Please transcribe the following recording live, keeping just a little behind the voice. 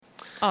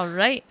All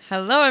right.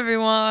 Hello,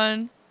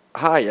 everyone.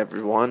 Hi,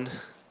 everyone.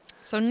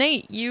 So,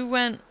 Nate, you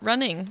went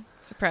running.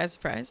 Surprise,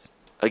 surprise.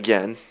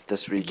 Again,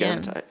 this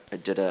weekend, Again. I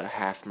did a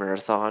half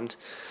marathon.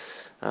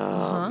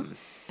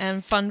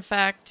 And fun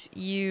fact,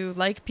 you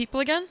like people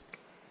again?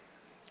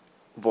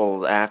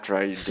 Well, after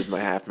I did my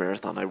half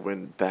marathon, I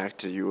went back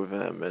to U of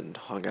M and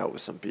hung out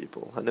with some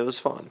people, and it was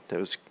fun.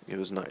 It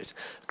was nice.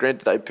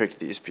 Granted, I picked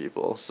these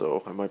people,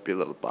 so I might be a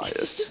little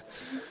biased.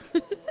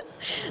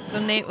 So,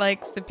 Nate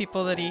likes the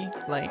people that he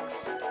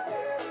likes.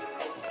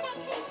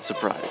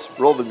 Surprise.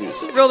 Roll the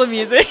music. Roll the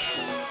music.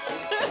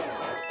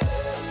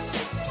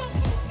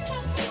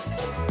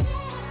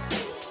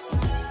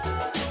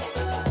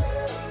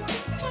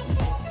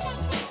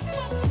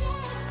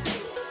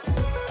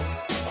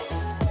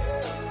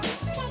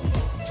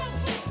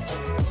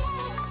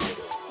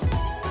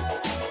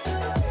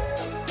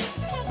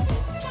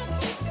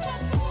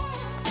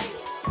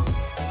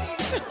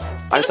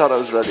 I thought I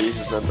was ready.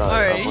 And then All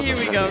right, I here wasn't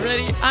we go.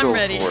 Ready? I'm Go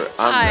ready. for it.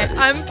 I'm Hi, ready.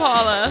 I'm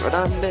Paula. And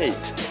I'm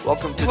Nate.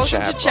 Welcome to Welcome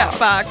Chat to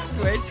Chatbox,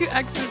 where two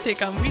exes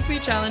take on weekly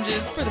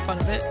challenges for the fun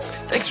of it.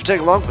 Thanks for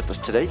tagging along with us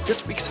today.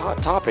 This week's hot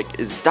topic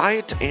is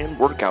diet and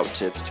workout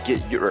tips to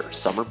get your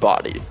summer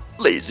body.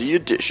 Lazy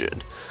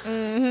edition.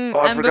 Oh,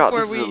 I And forgot before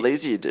this is a we-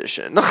 lazy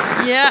edition.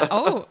 Yeah.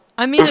 Oh,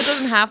 I mean, it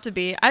doesn't have to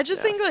be. I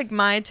just think like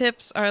my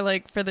tips are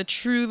like for the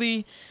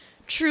truly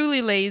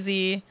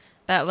lazy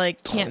that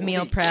like can't meal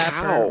Holy prep.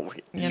 cow. Or,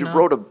 you know.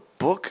 wrote a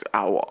book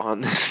out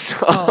on this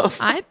Oh, stuff.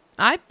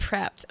 I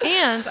prepped,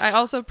 and I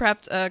also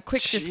prepped a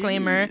quick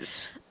disclaimer.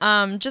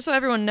 Jeez. Just so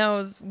everyone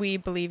knows, we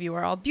believe you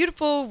are all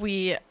beautiful.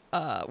 We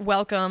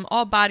welcome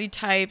all body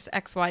types,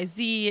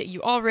 XYZ.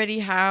 You already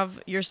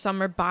have your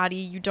summer body.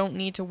 You don't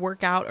need to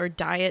work out or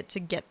diet to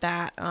get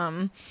that.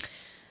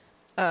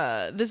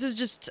 This is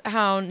just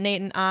how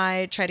Nate and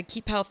I try to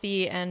keep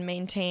healthy and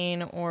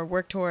maintain or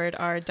work toward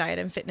our diet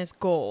and fitness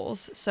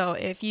goals. So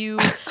if you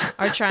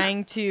are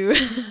trying to,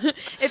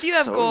 if you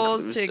have So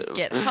goals to inclusive.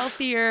 get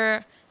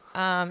healthier,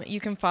 you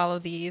can follow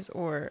these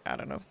or I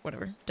don't know,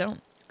 whatever.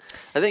 Don't.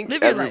 I think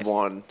Live your life.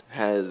 everyone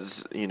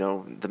has,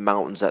 the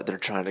mountains that they're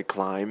trying to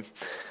climb.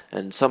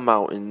 And some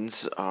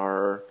mountains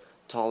are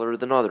taller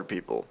than other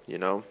people,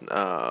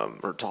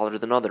 or taller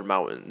than other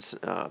mountains.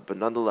 But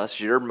nonetheless,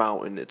 your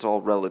mountain, it's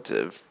all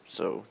relative.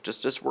 So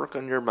just work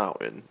on your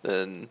mountain.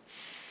 And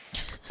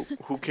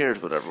who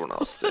cares what everyone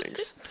else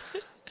thinks?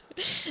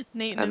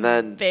 Nate And is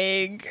then-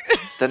 vague.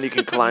 Then you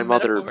can climb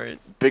other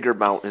Metaphors. bigger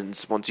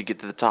mountains once you get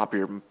to the top of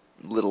your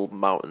little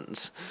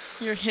mountains.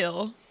 Your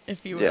hill,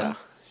 if you will.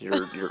 Yeah,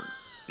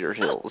 your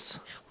hills.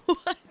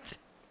 What?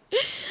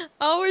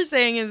 All we're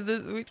saying is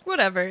this.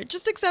 Whatever.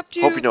 Just accept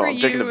you Hope you know for I'm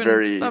taking a and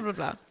very- blah blah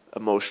blah.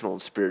 Emotional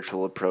and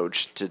spiritual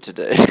approach to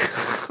today.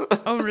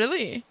 Oh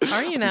really?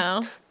 Are you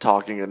now?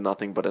 Talking in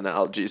nothing but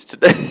analogies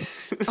today.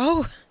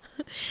 Oh,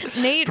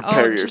 Nate.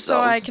 Prepare Just so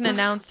I yourselves. can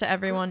announce to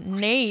everyone,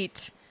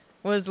 Nate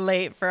was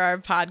late for our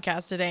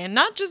podcast today, and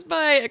not just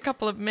by a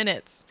couple of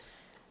minutes,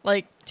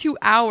 like 2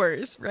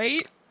 hours,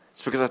 right?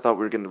 It's because I thought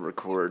we were going to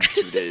record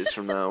 2 days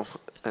from now.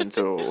 And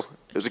so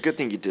it was a good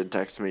thing you did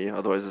text me.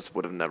 Otherwise, this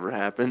would have never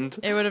happened.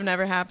 It would have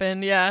never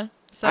happened. Yeah.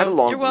 So I had a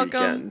long you're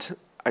welcome. weekend.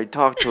 I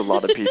talked to a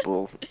lot of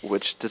people,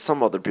 which to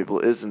some other people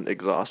isn't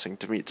exhausting.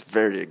 To me, it's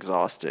very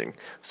exhausting.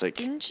 It's like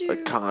Didn't a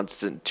you-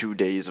 constant 2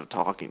 days of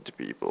talking to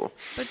people.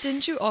 But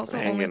didn't you also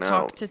only Hanging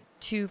talk out. to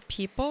 2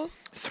 people?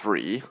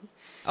 3.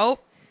 Oh,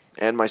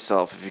 And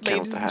myself, if you count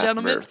Ladies the and half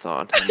gentlemen.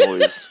 marathon. I'm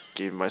always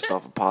giving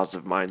myself a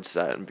positive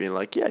mindset and being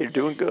like, yeah, you're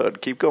doing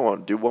good. Keep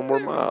going. Do one more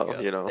there we mile,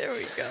 go. There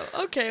we go.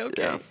 Okay.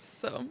 Yeah.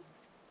 So,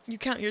 you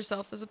count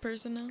yourself as a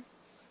person now?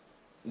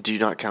 Do you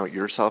not count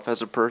yourself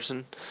as a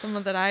person?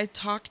 Someone that I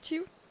talk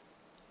to?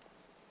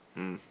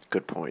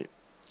 Good point.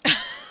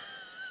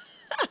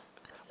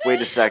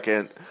 Wait a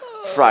second.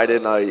 Friday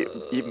night,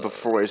 even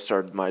before I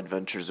started my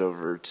adventures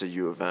over to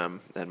U of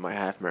M and my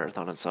half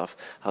marathon and stuff,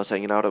 I was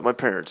hanging out at my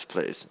parents'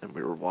 place and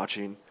we were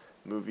watching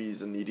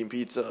movies and eating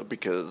pizza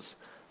because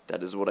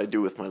that is what I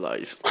do with my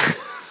life.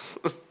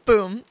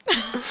 Boom.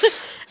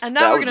 And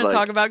now that we're was going to like-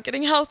 talk about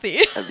getting healthy.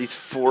 At least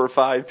 4 or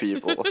 5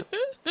 people.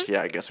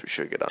 Yeah, I guess we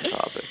should get on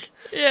topic.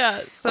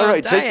 Yeah. So All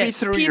right, diet, take me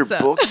through pizza. your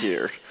book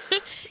here.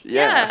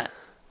 Yeah.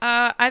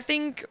 I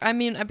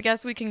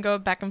guess we can go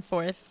back and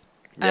forth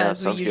Yeah, as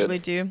we sounds usually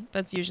good. do.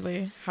 That's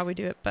usually how we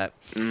do it. But,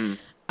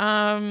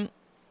 Mm.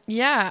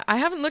 yeah, I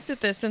haven't looked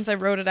at this since I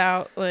wrote it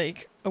out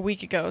like a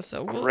week ago.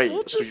 So Great,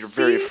 we'll so just you're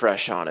very see.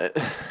 fresh on it.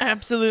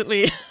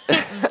 Absolutely.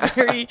 It's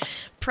very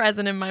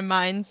present in my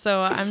mind.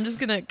 So I'm just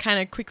going to kind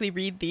of quickly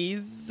read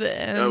these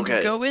and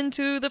Okay. go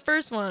into the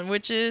first one,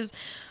 which is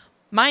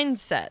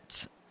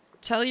mindset.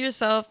 Tell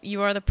yourself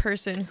you are the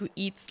person who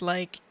eats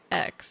like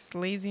X.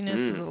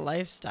 Laziness is a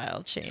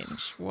lifestyle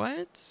change.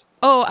 What?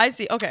 Oh, I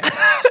see. Okay.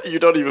 You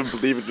don't even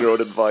believe in your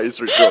own advice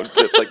or your own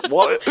tips. Like,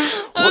 what? What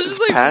was is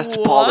just like, past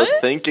Paula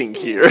what? thinking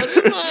here?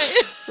 What am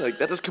I? Like,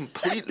 that is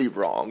completely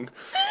wrong.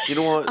 You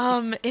know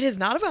what? It is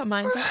not about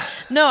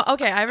mindset. No,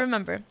 okay, I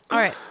remember. All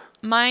right.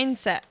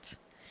 Mindset.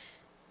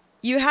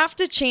 You have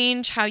to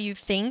change how you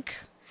think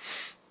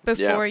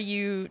before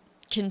you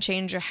can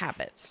change your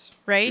habits,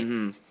 right?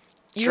 Mm-hmm.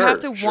 You Sure, have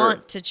to sure.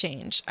 want to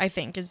change, I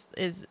think, is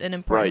an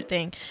important Right.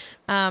 thing.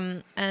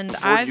 And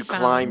Before I've you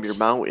climb found, your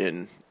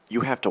mountain,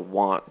 you have to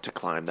want to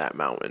climb that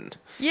mountain.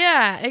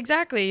 yeah,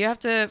 exactly. You have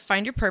to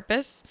find your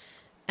purpose,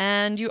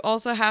 and you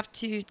also have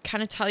to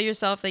kind of tell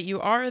yourself that you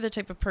are the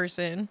type of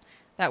person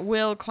that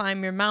will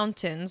climb your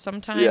mountain. Yeah.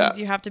 Sometimes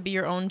you have to be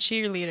your own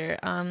cheerleader.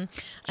 I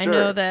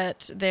knowUre.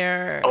 that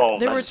Oh,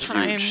 there were that's huge.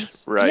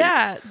 times, Right.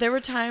 yeah, there were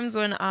times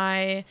when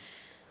I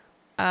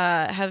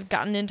have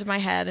gotten into my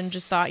head and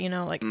just thought,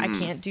 like, I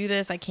can't do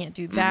this, I can't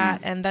do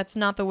that. And that's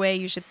not the way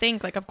you should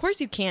think. Like, of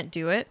course you can't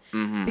do it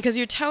because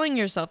you're telling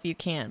yourself you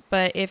can't.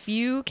 But if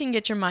you can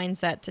get your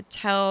mindset to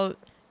tell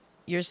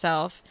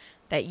yourself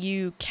that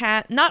you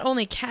not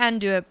only can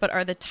do it, but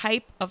are the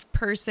type of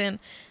person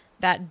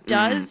that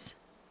does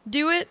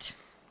do it,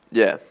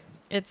 Yeah.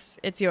 it's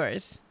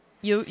yours.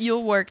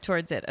 You'll work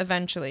towards it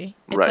eventually.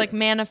 It's Right. like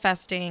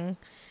manifesting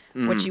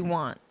what you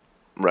want,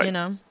 Right.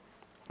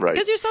 Right.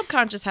 Because your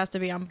subconscious has to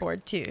be on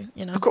board too,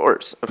 Of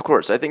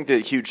course. I think the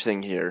huge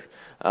thing here,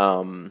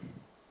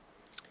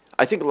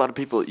 I think a lot of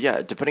people,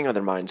 yeah, depending on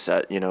their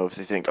mindset, if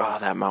they think, oh,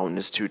 that mountain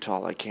is too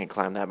tall, I can't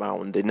climb that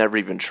mountain, they never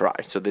even try,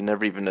 so they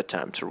never even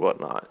attempt or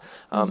whatnot.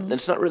 And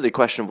it's not really a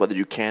question of whether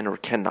you can or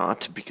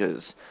cannot,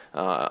 because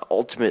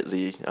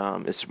ultimately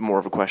it's more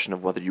of a question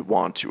of whether you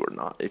want to or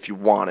not. If you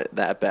want it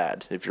that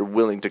bad, if you're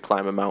willing to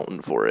climb a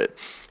mountain for it,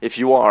 if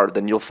you are,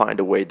 then you'll find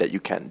a way that you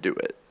can do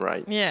it,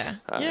 right? Yeah.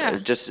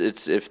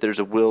 It's if there's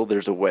a will,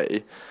 there's a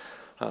way.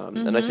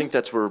 And I think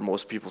that's where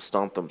most people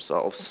stomp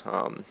themselves.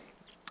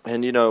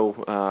 And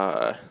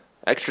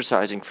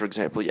exercising, for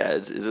example, yeah,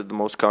 is it the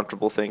most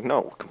comfortable thing?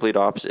 No, complete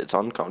opposite. It's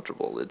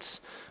uncomfortable.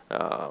 It's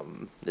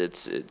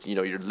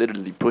you're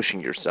literally pushing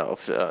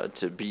yourself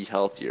to be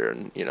healthier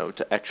and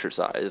to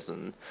exercise,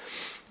 and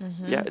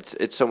yeah,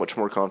 it's so much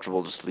more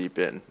comfortable to sleep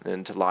in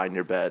and to lie in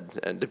your bed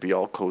and to be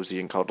all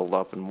cozy and cuddled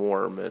up and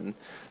warm and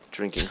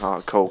drinking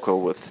hot cocoa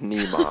with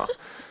Nima.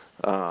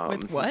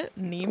 With what?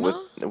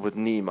 Nima? With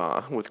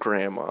Nima, with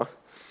Grandma.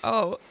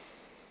 Oh.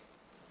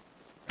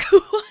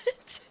 What?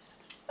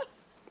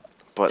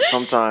 But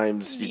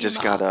sometimes you just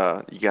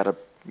Nima. you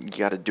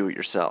gotta do it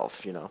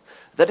yourself.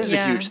 That is a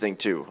Yeah. huge thing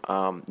too.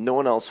 No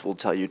one else will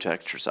tell you to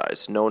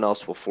exercise. No one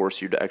else will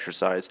force you to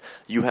exercise.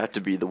 You have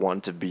to be the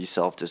one to be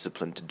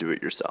self-disciplined to do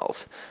it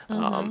yourself.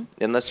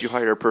 Unless you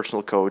hire a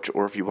personal coach,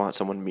 or if you want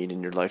someone mean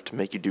in your life to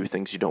make you do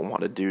things you don't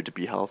want to do to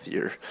be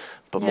healthier.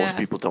 But most Yeah.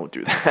 people don't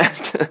do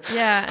that.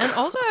 Yeah, and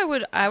also I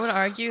would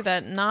argue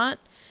that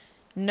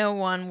no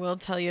one will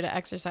tell you to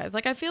exercise.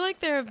 Like, I feel like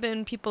there have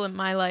been people in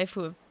my life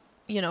who have,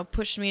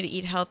 pushed me to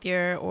eat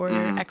healthier or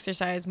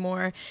exercise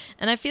more.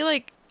 And I feel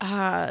like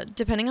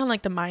depending on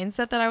like the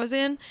mindset that I was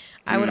in,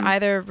 I would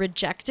either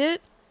reject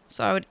it,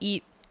 so I would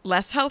eat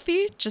less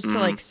healthy just to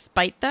like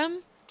spite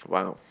them.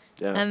 Wow.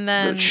 Yeah. And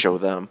then- I'm gonna show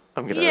them.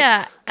 I'm gonna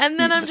Yeah, and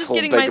then eat I'm this just whole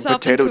getting bag of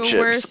myself potato into a chips.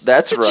 worse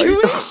That's right.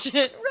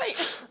 situation. Right.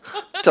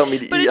 tell me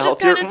to But eat it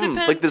just healthier. kinda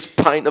depends. Like this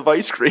pint of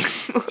ice cream.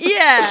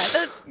 Yeah,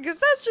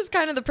 that's just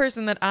kind of the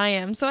person that I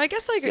am. So I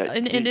guess like Yeah,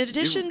 in you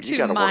addition to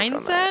gotta work on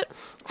mindset, that.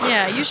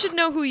 yeah, you should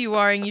know who you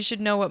are and you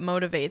should know what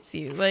motivates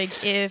you.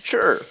 Like if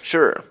Sure.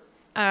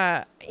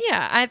 yeah,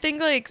 I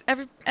think like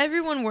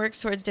everyone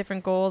works towards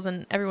different goals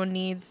and everyone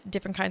needs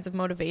different kinds of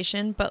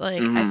motivation, but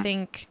like I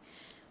think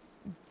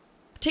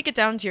take it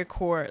down to your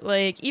core.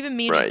 Like even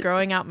me just Right.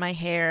 growing out my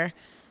hair,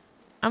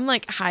 I'm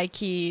like high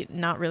key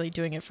not really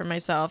doing it for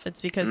myself.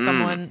 It's because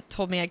someone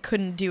told me I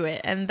couldn't do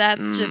it. And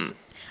that's just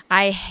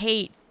I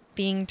hate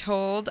being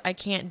told I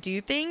can't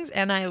do things,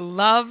 and I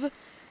love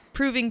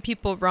proving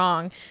people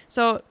wrong.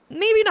 So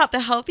maybe not the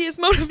healthiest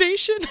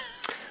motivation.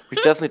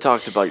 We've definitely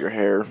talked about your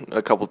hair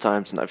a couple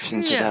times, and I've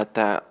hinted Yeah. at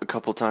that a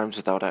couple times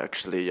without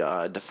actually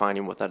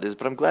defining what that is.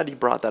 But I'm glad you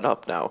brought that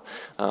up now.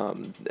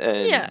 And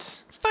Yeah.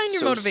 Find your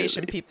so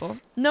motivation, silly. people.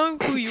 Know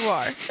who you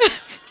are.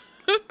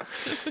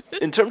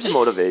 In terms of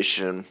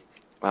motivation,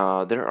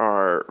 there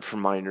are, from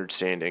my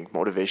understanding,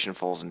 motivation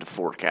falls into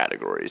 4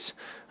 categories.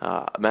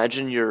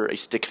 Imagine you're a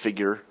stick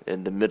figure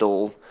in the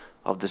middle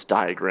of this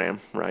diagram,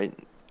 right?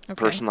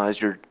 Okay.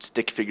 Personalize your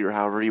stick figure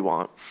however you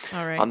want.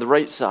 All right. On the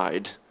right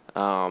side,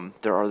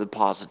 there are the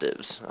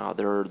positives.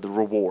 There are the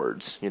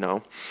rewards,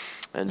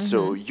 And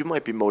so you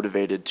might be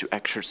motivated to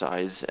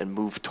exercise and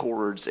move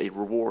towards a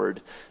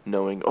reward,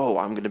 knowing, oh,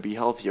 I'm going to be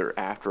healthier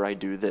after I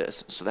do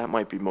this. So that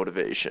might be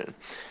motivation.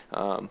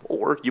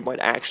 Or you might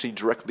actually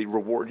directly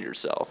reward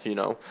yourself,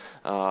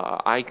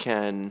 I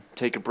can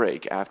take a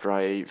break after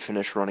I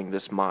finish running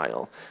this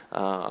mile.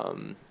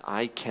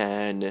 I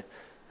can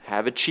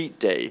have a cheat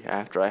day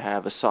after I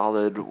have a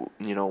solid,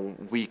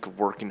 week of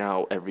working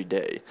out every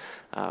day,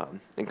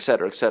 et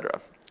cetera, et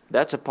cetera.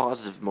 That's a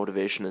positive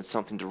motivation and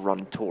something to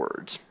run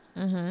towards.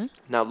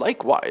 Now,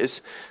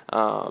 likewise,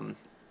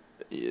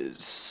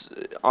 is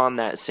on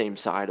that same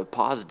side of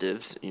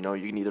positives, you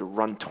can either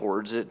run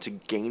towards it to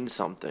gain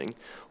something,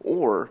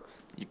 or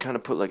you kind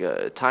of put like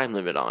a time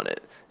limit on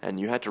it, and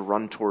you have to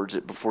run towards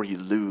it before you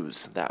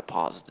lose that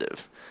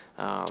positive.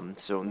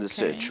 So in this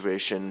Okay.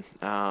 situation,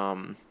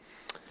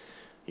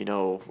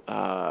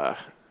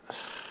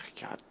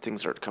 God,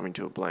 things are coming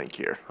to a blank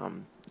here.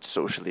 I'm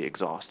socially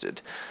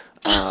exhausted.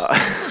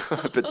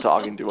 I've been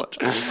talking too much.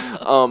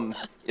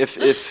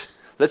 If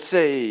let's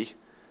say,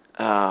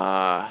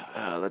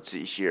 let's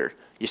see here.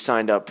 You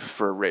signed up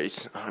for a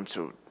race. I'm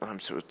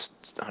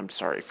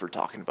sorry for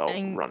talking about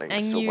running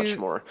and so you, much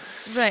more.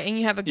 Right, and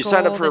you have a You goal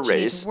signed up for a that you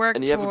need race, to work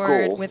and you have a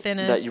toward goal within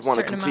a that you want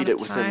to certain complete amount it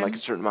of within like time. a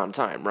certain amount of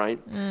time, right?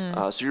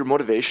 So your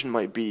motivation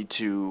might be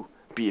to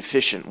be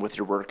efficient with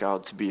your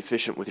workout, to be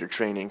efficient with your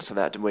training, so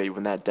that way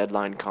when that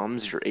deadline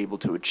comes, you're able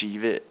to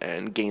achieve it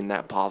and gain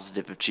that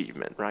positive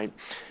achievement, right?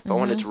 If I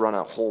wanted to run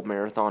a whole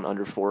marathon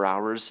under 4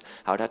 hours,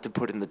 I would have to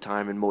put in the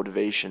time and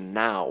motivation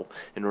now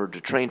in order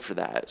to train for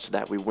that, so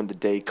that way when the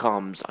day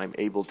comes, I'm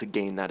able to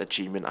gain that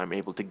achievement, I'm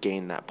able to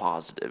gain that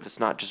positive. It's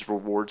not just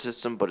reward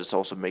system, but it's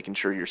also making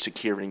sure you're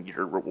securing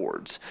your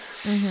rewards.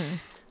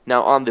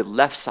 Now, on the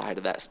left side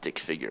of that stick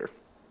figure,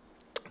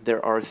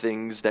 there are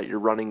things that you're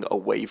running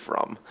away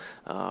from.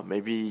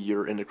 Maybe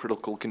you're in a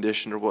critical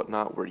condition or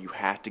whatnot where you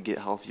have to get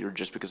healthier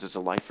just because it's a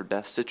life or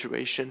death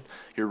situation.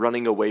 You're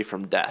running away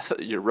from death.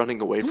 You're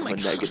running away from a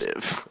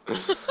negative.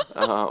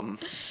 I'm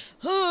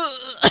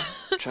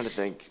trying to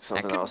think That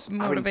something could else.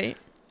 motivate.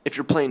 If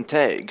you're playing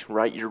tag,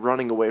 right, you're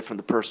running away from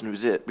the person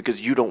who's it because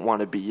you don't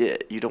want to be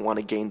it. You don't want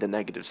to gain the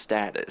negative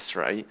status,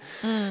 right?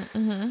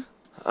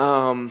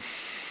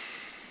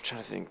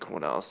 Trying to think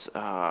what else.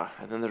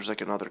 And then there's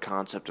like another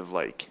concept of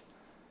like,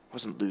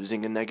 wasn't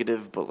losing a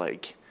negative, but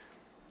like,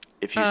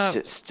 if you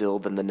sit still,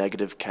 then the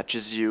negative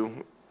catches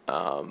you.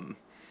 Well,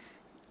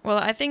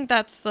 I think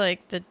that's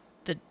like the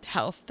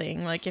health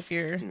thing. Like if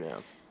you're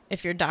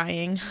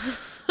dying,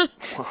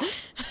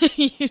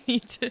 you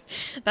need to.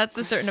 That's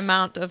the certain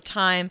amount of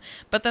time.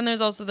 But then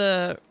there's also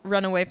the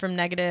run away from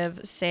negative.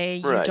 Say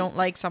you don't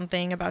like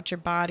something about your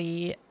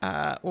body,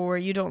 or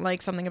you don't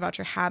like something about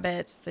your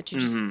habits that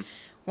you just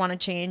want to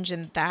change,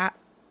 and that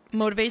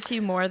motivates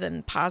you more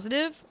than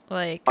positive.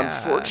 Like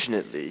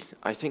unfortunately,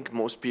 I think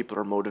most people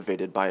are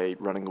motivated by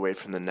running away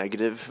from the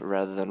negative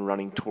rather than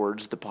running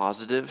towards the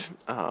positive.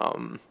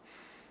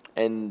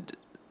 And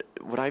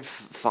what I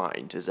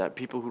find is that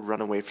people who run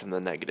away from the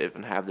negative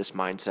and have this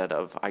mindset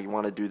of I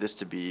want to do this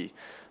to be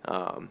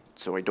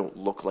so I don't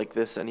look like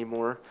this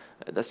anymore,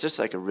 that's just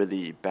like a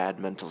really bad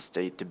mental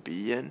state to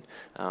be in,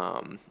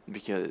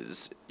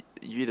 because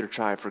you either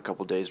try for a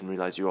couple of days and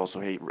realize you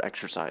also hate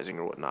exercising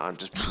or whatnot, and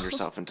just putting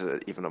yourself into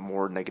even a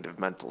more negative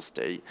mental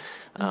state.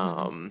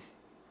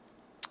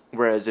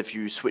 Whereas if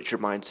you switch your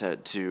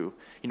mindset to,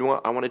 you know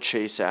what, I want to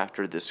chase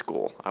after this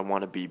goal. I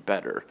want to be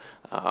better.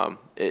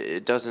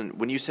 It doesn't,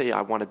 when you say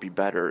I want to be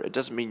better, it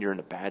doesn't mean you're in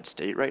a bad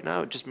state right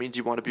now. It just means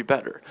you want to be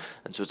better.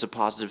 And so it's a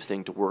positive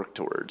thing to work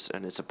towards,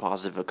 and it's a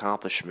positive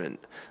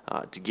accomplishment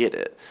to get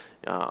it.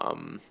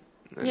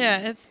 yeah,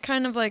 it's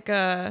kind of like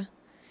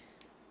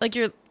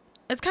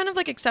it's kind of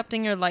like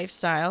accepting your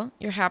lifestyle.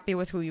 You're happy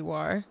with who you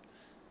are.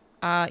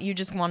 You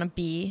just want to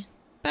be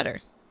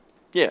better.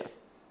 Yeah.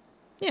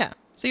 Yeah.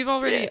 So you've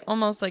already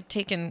almost like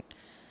taken.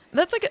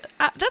 That's like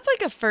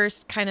a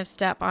first kind of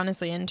step,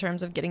 honestly, in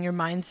terms of getting your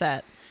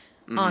mindset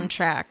on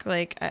track.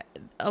 Like a lot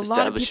of people.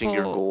 Establishing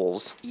your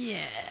goals.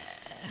 Yeah.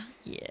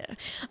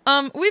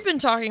 We've been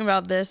talking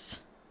about this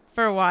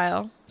for a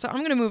while, so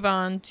I'm gonna move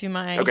on to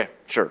my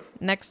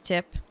next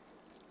tip.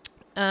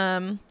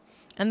 And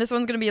this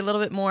one's gonna be a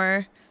little bit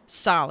more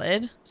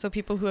solid, so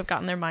people who have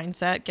gotten their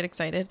mindset get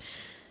excited.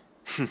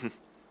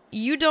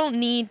 You don't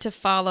need to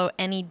follow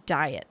any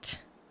diet,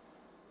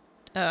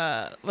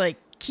 like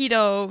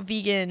keto,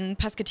 vegan,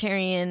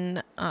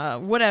 pescatarian,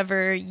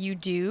 whatever you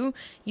do.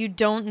 You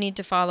don't need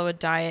to follow a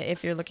diet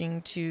if you're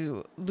looking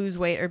to lose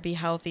weight or be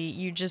healthy.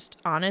 You just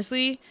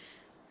honestly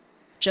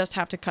just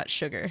have to cut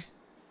sugar.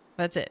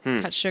 That's it.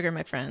 Cut sugar,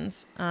 my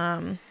friends.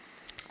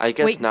 I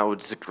guess now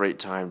it's a great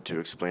time to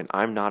explain.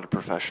 I'm not a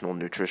professional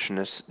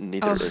nutritionist,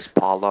 neither is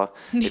Paula.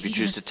 If you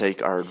choose to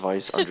take our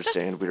advice,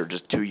 understand we are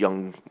just two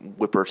young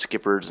whipper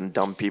skippers and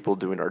dumb people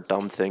doing our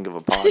dumb thing of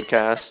a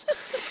podcast.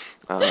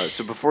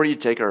 So before you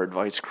take our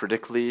advice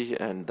critically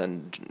and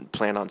then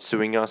plan on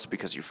suing us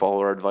because you follow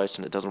our advice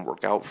and it doesn't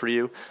work out for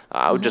you,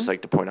 I would just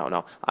like to point out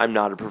now, I'm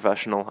not a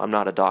professional. I'm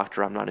not a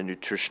doctor. I'm not a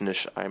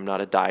nutritionist. I'm not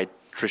a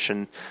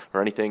dietitian or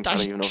anything. I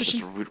don't even know if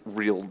it's a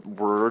real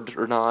word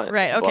or not.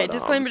 Right. Okay. But,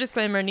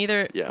 disclaimer.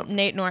 Neither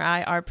Nate nor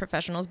I are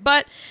professionals.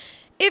 But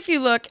if you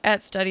look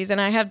at studies, and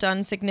I have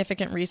done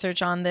significant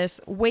research on this,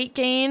 weight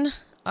gain,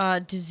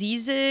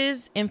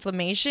 diseases,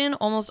 inflammation,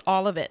 almost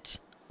all of it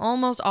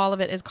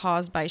is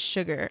caused by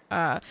sugar,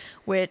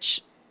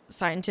 which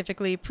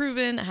scientifically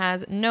proven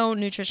has no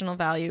nutritional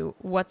value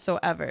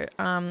whatsoever.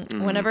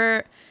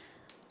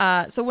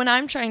 So when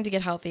I'm trying to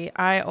get healthy,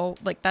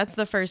 that's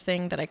the first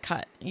thing that I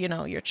cut. You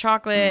know, your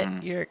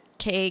chocolate, your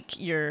cake,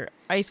 your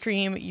ice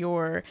cream,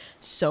 your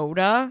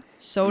soda.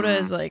 Soda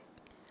is like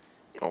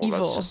evil.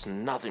 That's just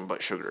nothing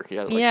but sugar.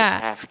 Yeah, it's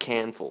half a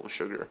can full of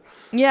sugar.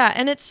 Yeah,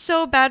 and it's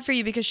so bad for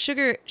you because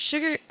sugar.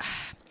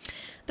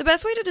 The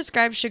best way to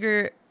describe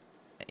sugar,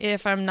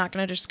 if I'm not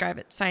going to describe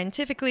it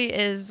scientifically,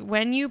 is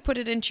when you put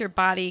it into your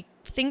body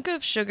think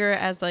of sugar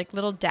as like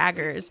little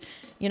daggers,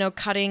 you know,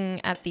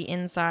 cutting at the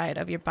inside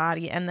of your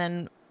body, and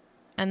then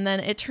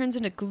it turns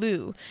into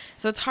glue.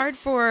 So it's hard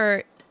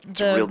for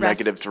It's a real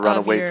negative to run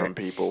away from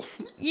people.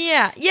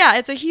 Yeah,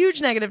 it's a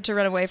huge negative to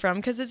run away from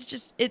because it's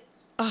just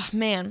oh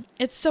man,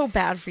 it's so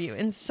bad for you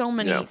in so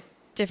many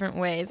different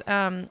ways.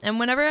 And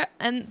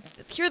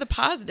here are the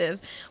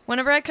positives.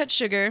 Whenever I cut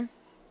sugar,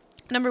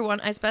 number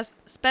one, I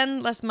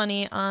spend less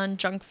money on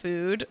junk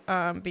food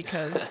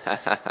because,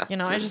 you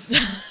know, I just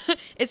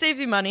it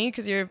saves you money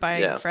because you're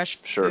buying fresh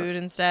food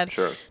instead.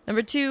 Sure.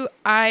 Number two,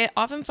 I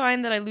often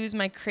find that I lose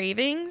my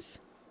cravings,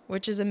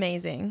 which is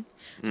amazing.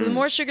 So the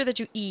more sugar that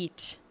you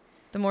eat,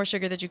 the more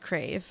sugar that you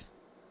crave.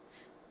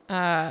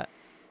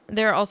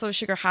 There are also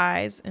sugar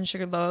highs and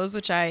sugar lows,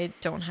 which I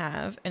don't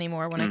have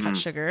anymore when I cut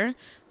sugar.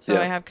 So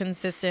I have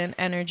consistent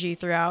energy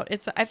throughout.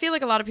 I feel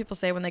like a lot of people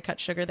say when they cut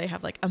sugar, they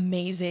have like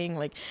amazing,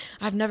 like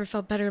I've never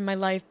felt better in my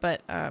life.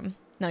 But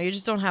no, you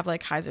just don't have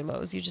like highs or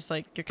lows. You just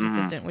like, you're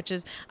consistent, which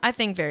is, I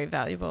think, very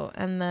valuable.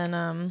 And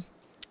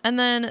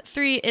then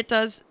three, it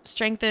does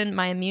strengthen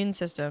my immune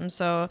system.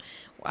 So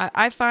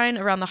I find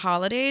around the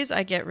holidays,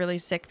 I get really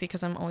sick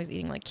because I'm always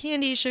eating like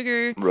candy,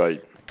 sugar,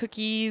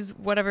 cookies,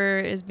 whatever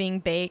is being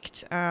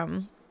baked.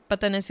 But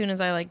then as soon as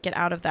I like get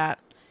out of that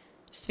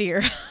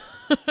sphere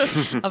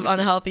of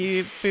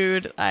unhealthy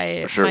food,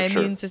 my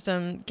immune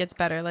system gets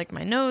better. Like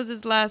my nose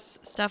is less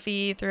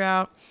stuffy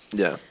throughout.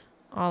 Yeah.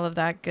 All of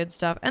that good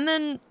stuff. And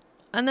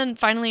then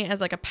finally, as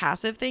like a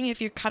passive thing,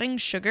 if you're cutting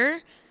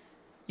sugar,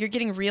 you're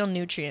getting real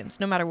nutrients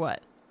no matter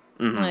what.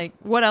 Like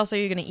what else are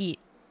you going to eat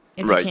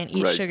if you can't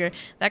eat sugar?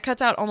 That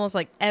cuts out almost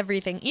like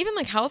everything, even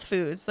like health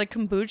foods like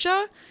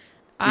kombucha.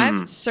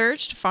 I've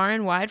searched far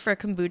and wide for a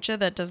kombucha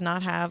that does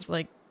not have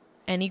like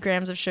any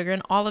grams of sugar,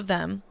 and all of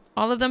them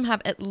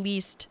have at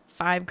least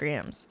 5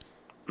 grams.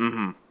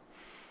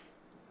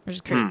 Which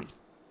is crazy.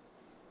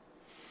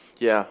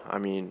 Yeah, I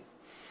mean,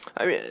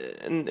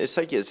 and it's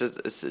like it's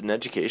an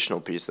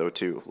educational piece though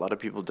too. A lot of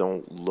people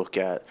don't look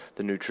at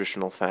the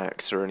nutritional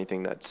facts or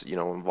anything that's, you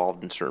know,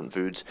 involved in certain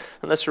foods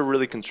unless they're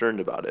really concerned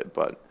about it.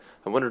 But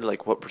I wondered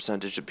like what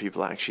percentage of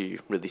people actually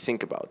really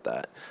think about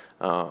that.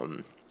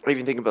 I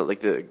even think about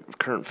like the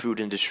current food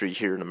industry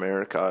here in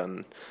America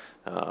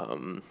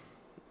and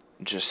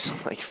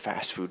just like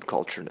fast food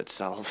culture in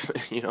itself.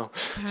 You know,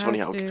 it's funny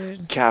how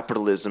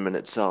capitalism in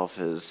itself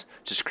has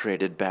just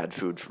created bad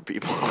food for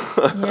people.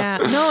 Yeah,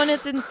 no, and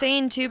it's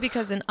insane too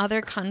because in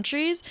other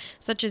countries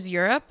such as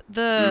Europe,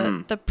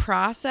 the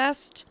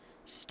processed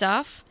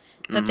stuff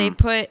that they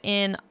put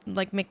in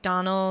like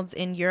McDonald's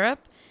in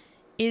Europe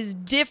is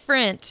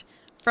different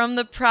from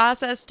the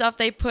processed stuff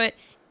they put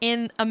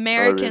in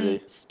American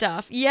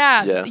stuff.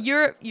 Yeah.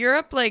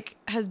 Europe like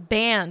has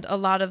banned a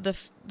lot of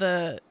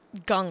the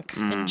gunk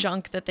and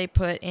junk that they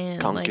put in,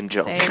 like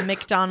say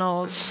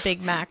McDonald's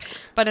Big Mac.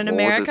 But in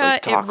America,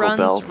 like Taco it runs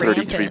Bell,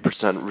 rampant.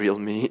 33% real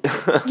meat.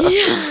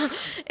 Yeah,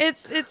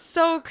 it's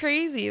so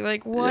crazy.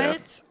 Like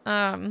what?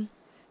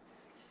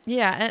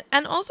 Yeah,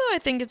 and also I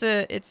think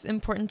it's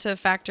important to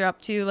factor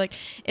up too. Like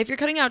if you're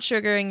cutting out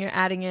sugar and you're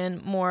adding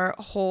in more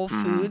whole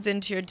foods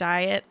into your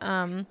diet,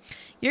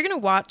 you're gonna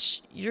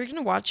watch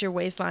your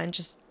waistline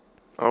just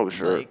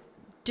like,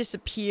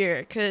 disappear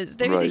because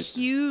there's a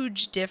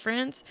huge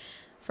difference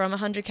from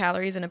 100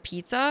 calories in a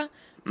pizza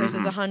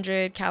versus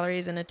 100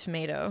 calories in a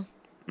tomato.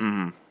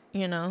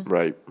 You know?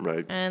 Right.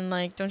 And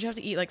like, don't you have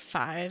to eat like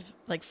 5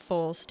 like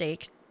full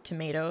steak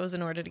tomatoes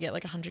in order to get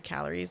like 100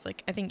 calories?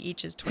 Like I think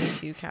each is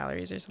 22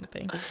 calories or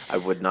something. I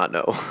would not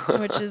know.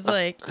 Which is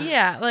like,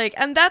 yeah, like,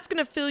 and that's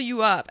gonna fill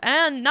you up,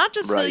 and not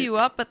just fill you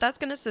up, but that's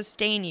gonna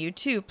sustain you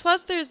too.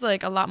 Plus there's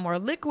like a lot more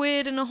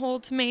liquid in a whole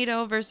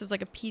tomato versus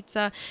like a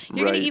pizza.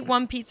 You're gonna eat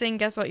one pizza and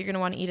guess what, you're gonna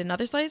want to eat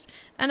another slice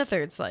and a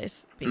third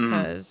slice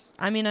because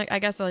I mean I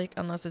guess like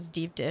unless it's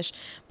deep dish,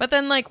 but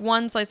then like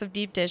one slice of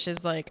deep dish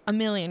is like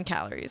 1,000,000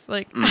 calories,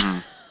 like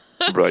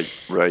Right.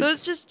 So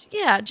it's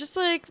just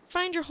like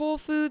find your whole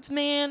foods,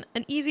 man.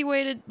 An easy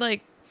way to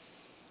like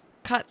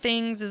cut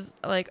things is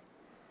like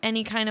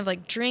any kind of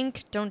like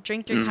drink. Don't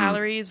drink your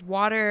calories.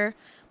 Water,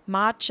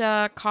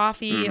 matcha,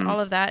 coffee, all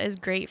of that is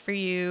great for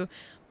you.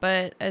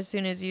 But as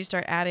soon as you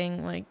start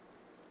adding like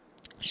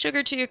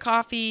sugar to your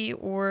coffee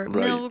or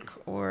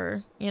milk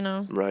or, you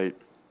know. Right.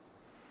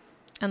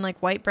 And like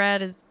white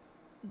bread is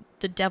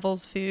the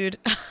devil's food.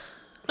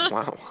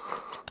 Wow.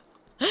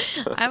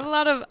 I have a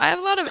lot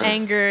of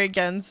anger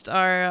against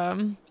our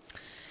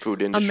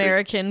food industry.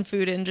 American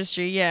food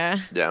industry.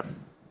 Yeah.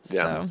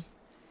 So,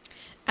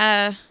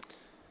 I'm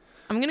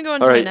gonna go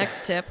into my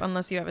next tip,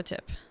 unless you have a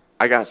tip.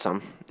 I got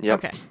some. Yep.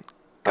 Okay.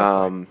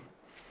 I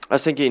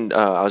was thinking.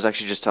 I was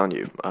actually just telling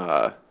you.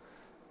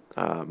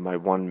 My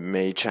 1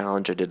 May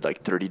challenge. I did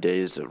like 30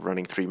 days of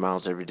running 3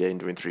 miles every day and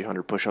doing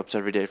 300 push-ups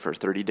every day for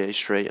 30 days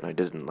straight, and I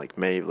did it in like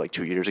May, like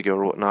 2 years ago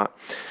or whatnot.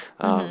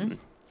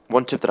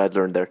 One tip that I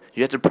learned there,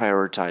 you have to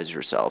prioritize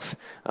yourself.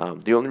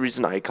 The only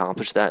reason I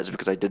accomplished that is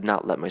because I did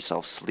not let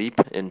myself sleep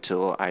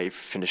until I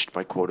finished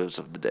my quotas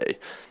of the day.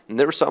 And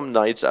there were some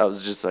nights I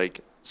was just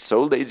like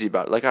so lazy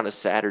about it, like on a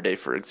Saturday,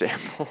 for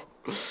example.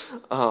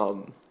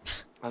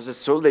 I was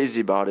just so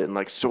lazy about it and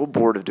like so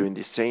bored of doing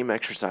the same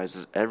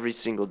exercises every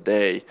single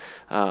day,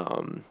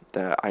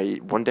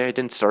 that one day I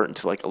didn't start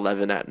until like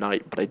 11 at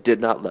night, but I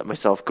did not let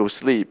myself go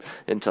sleep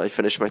until I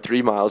finished my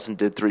 3 miles and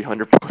did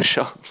 300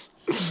 push-ups.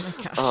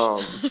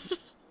 Oh my gosh.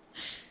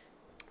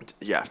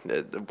 Yeah,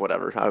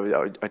 whatever.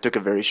 I took a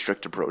very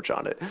strict approach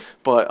on it,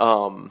 but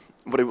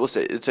what I will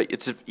say,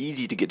 it's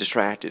easy to get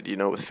distracted,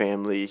 with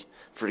family,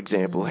 for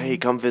example. Hey,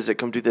 come visit,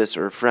 come do this,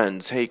 or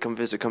friends. Hey, come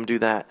visit, come do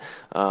that.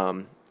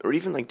 Or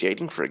even like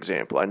dating, for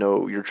example. I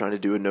know you're trying to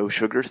do a no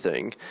sugar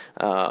thing,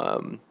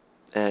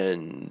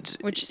 and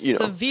Which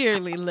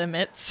severely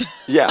limits.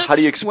 Yeah, how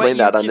do you explain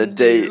what that you on a can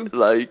date? do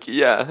Like,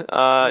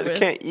 I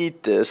can't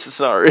eat this.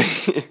 Sorry.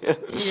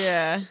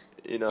 Yeah.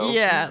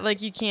 Yeah,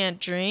 like you can't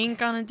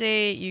drink on a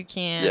date. You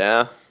can't.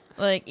 Yeah.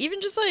 Like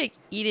even just like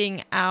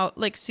eating out,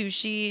 like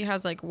sushi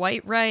has like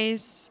white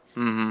rice.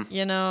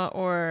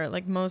 Or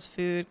like most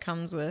food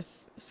comes with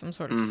some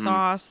sort of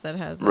sauce that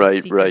has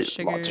like secret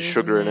sugars lots of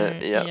sugar in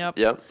it.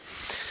 Yep.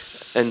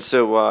 And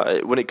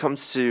so when it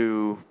comes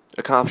to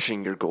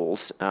accomplishing your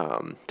goals,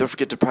 don't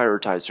forget to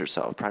prioritize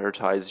yourself.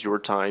 Prioritize your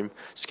time,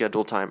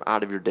 schedule time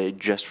out of your day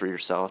just for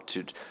yourself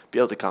to be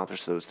able to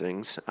accomplish those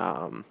things.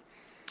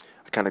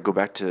 I kind of go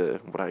back to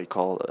what I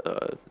call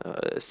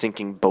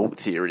sinking boat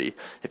theory.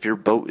 If your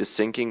boat is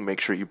sinking, make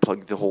sure you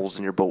plug the holes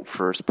in your boat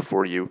first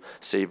before you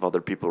save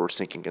other people who are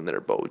sinking in their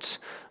boats.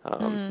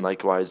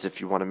 Likewise, if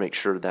you want to make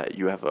sure that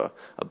you have a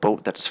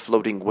boat that is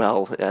floating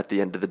well at the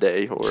end of the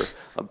day, or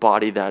a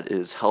body that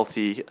is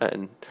healthy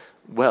and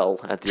well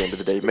at the end of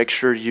the day, make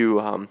sure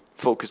you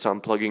focus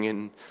on plugging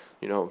in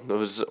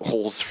those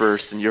holes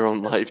first in your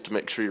own life to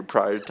make sure you're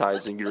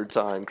prioritizing your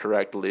time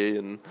correctly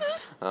and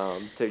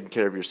taking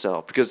care of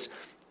yourself. Because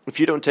if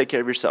you don't take care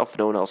of yourself,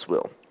 no one else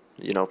will.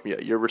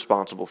 You're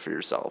responsible for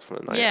yourself,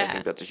 and I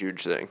think that's a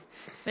huge thing.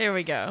 There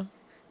we go.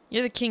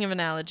 You're the king of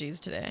analogies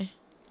today.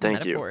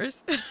 Thank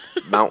Metaphors. you.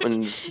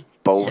 Mountains,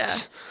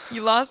 boats. Yeah.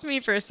 You lost me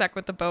for a sec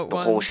with the boat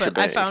one, whole but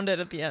shebang. I found it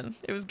at the end.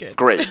 It was good.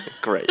 Great.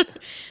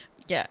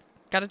 Yeah.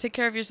 Got to take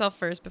care of yourself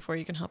first before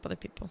you can help other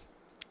people.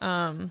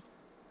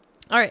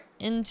 All right,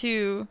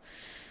 into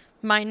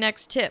my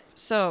next tip.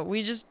 So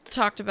we just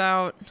talked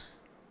about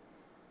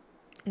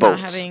not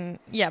having,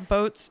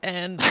 boats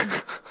and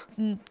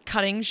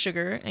cutting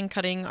sugar and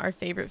cutting our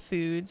favorite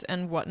foods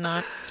and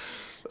whatnot.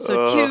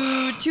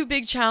 So two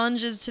big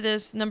challenges to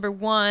this. Number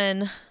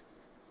one,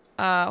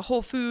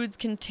 Whole Foods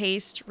can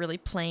taste really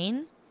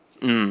plain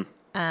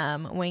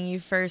when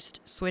you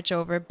first switch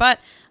over. But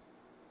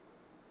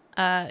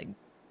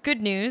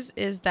good news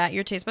is that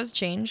your taste buds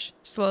change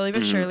slowly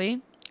but surely.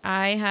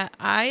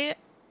 I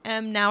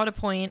am now at a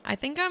point,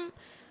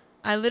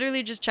 I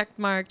literally just check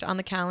marked on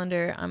the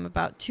calendar. I'm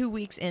about 2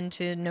 weeks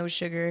into no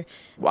sugar.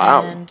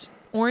 Wow. And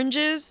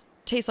oranges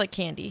taste like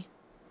candy.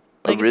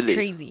 Like, really? It's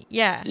crazy.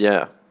 Yeah.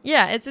 Yeah.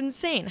 Yeah, it's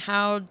insane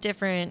how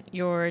different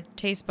your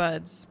taste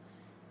buds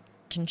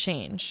can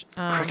change.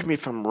 Correct me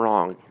if I'm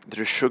wrong.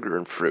 There's sugar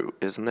in fruit,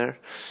 isn't there?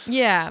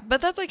 Yeah,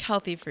 but that's like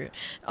healthy fruit.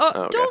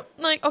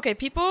 Okay,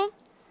 people.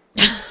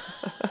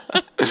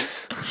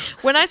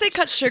 When I say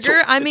cut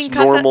sugar, I mean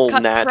cut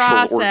natural,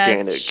 processed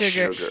organic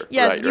sugar.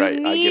 Yes, you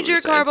need your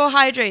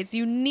carbohydrates.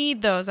 You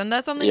need those, and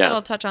that's something that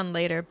I'll touch on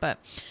later, but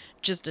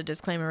just a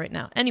disclaimer right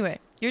now. Anyway,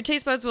 your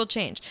taste buds will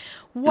change.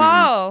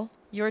 While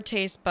your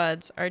taste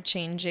buds are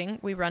changing,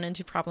 we run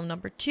into problem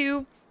number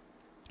 2,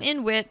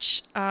 in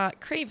which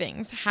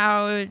cravings.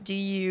 How do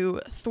you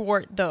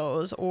thwart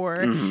those?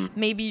 Or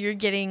maybe you're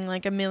getting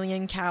like 1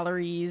 million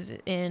calories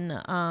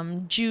in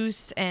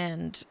juice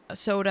and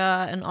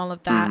soda and all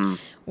of that.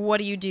 What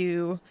do you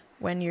do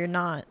when you're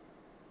not,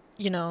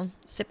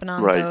 sipping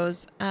on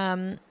those?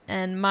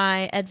 And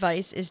my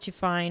advice is to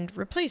find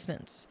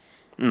replacements.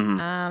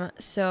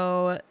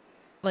 So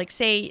like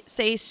say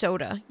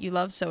soda. You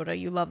love soda.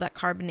 You love that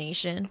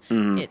carbonation.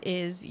 It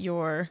is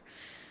your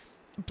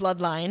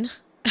bloodline.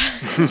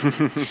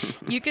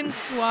 You can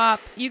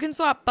swap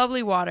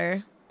bubbly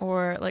water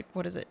or like,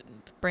 what is it?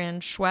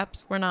 Brand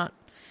Schweppes. We're not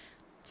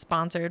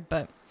sponsored,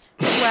 but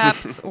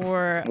Schweppes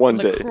or One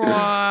day.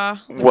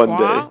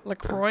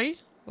 LaCroix.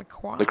 The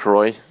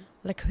CROIX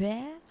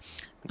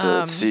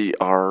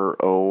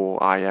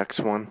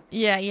one.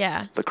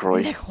 Yeah.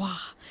 LaCroix.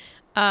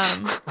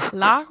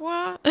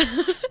 L'agua.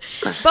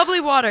 bubbly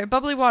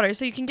water,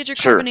 so you can get your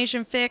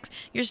carbonation fix.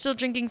 You're still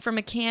drinking from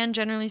a can,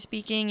 generally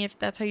speaking, if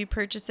that's how you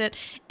purchase it.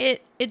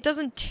 It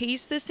doesn't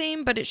taste the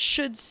same, but it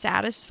should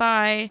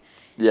satisfy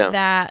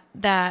that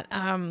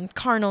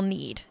carnal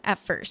need at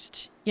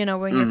first,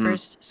 when you're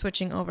first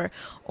switching over.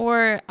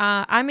 Or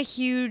I'm a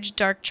huge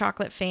dark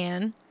chocolate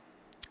fan,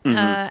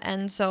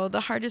 and so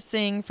the hardest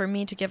thing for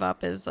me to give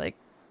up is like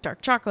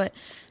dark chocolate.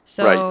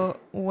 So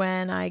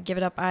when I give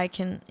it up, I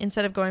can,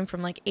 instead of going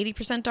from like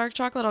 80% dark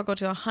chocolate, I'll go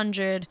to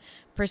 100%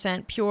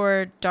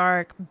 pure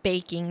dark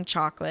baking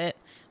chocolate,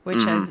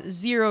 which has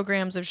 0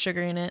 grams of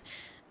sugar in it.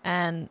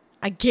 And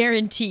I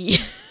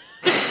guarantee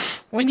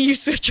when you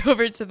switch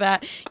over to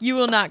that, you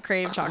will not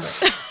crave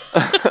chocolate.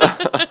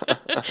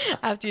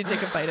 after you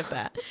take a bite of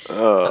that.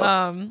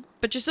 Oh.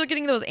 But you're still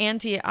getting those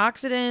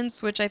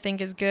antioxidants, which I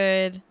think is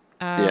good.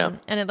 Yeah.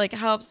 And it like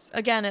helps,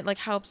 again, it like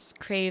helps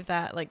crave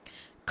that like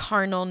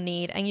carnal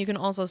need. And you can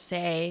also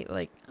say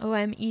like, oh,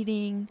 I'm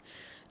eating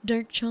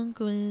dark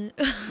chocolate.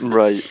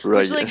 Right.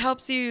 Which like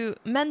helps you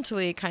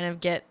mentally kind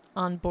of get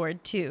on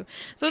board too.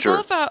 So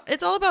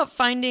it's all about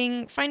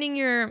finding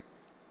your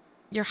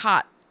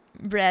hot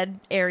red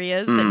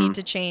areas that need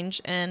to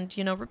change, and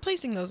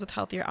replacing those with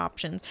healthier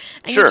options.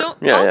 And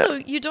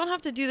you don't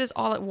have to do this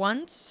all at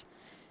once.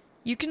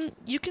 You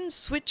can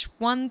switch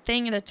one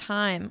thing at a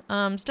time.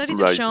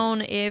 Studies have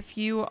shown if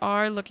you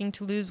are looking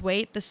to lose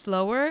weight, the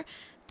slower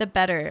the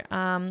better.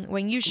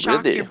 When you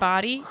shock your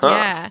body,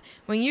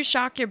 when you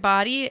shock your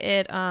body,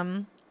 it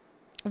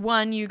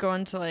you go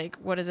into like,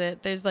 what is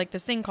it? There's like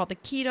this thing called the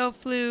keto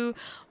flu,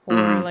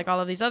 or like all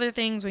of these other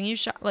things. When you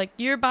like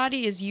your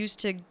body is used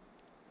to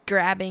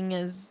grabbing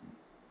as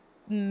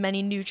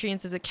many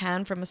nutrients as it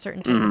can from a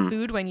certain type of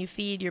food when you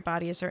feed your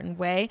body a certain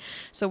way.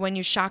 So when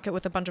you shock it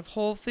with a bunch of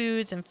whole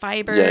foods and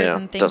fibers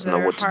and things doesn't that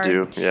know are what hard,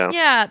 to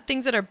do.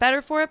 Things that are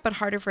better for it but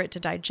harder for it to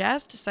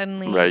digest,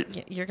 suddenly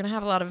you're gonna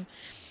have a lot of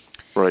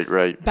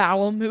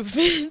bowel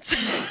movements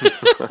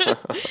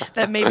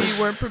that maybe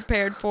you weren't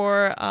prepared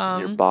for.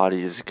 Your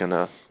body's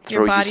gonna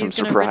throw you some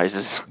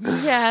surprises.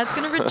 It's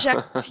gonna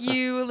reject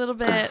you a little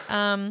bit.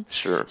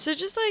 Sure. So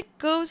just like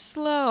go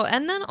slow,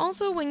 and then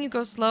also when you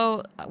go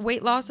slow,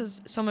 weight loss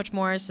is so much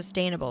more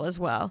sustainable as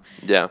well.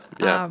 Yeah.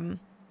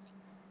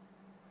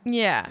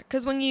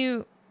 Because when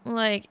you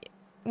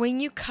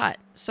cut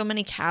so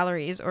many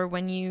calories, or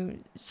when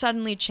you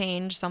suddenly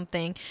change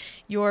something,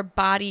 your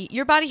body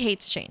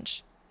hates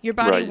change. Your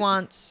body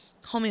wants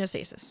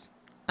homeostasis.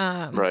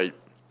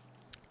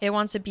 It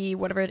wants to be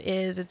whatever it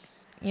is.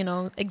 It's,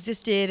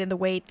 existed in the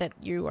weight that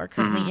you are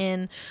currently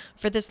in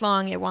for this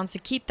long. It wants to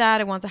keep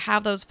that. It wants to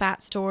have those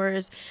fat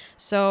stores.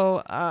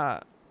 So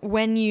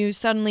when you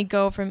suddenly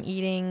go from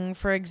eating,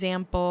 for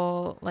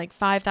example, like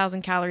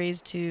 5,000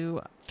 calories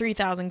to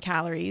 3,000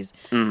 calories,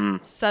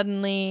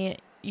 suddenly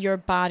your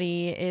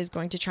body is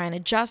going to try and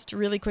adjust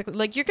really quickly.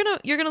 Like you're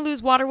gonna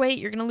lose water weight,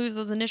 you're gonna lose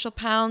those initial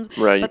pounds,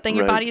 but then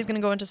your body is gonna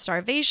go into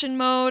starvation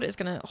mode. It's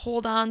gonna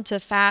hold on to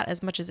fat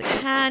as much as it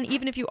can,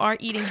 even if you are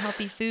eating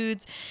healthy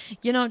foods.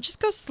 Just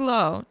go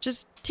slow.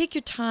 Just take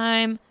your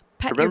time.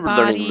 Pet your body. I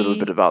remember learning a little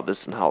bit about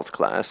this in health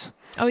class.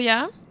 Oh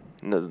yeah.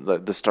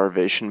 The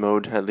starvation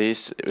mode, at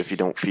least. If you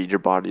don't feed your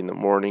body in the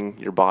morning,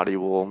 your body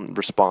will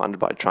respond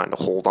by trying to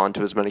hold on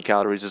to as many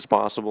calories as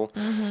possible.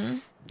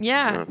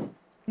 Yeah.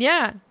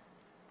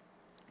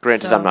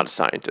 Granted, I'm not a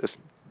scientist.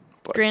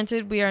 But.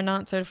 Granted, we are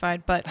not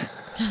certified, but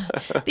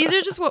these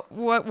are just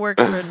what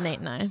works for Nate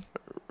and I.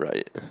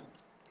 Right.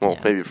 Well,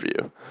 maybe for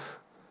you.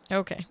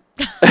 Okay.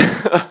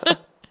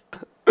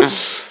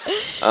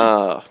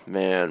 Oh,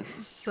 man.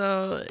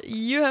 So,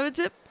 you have a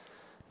tip?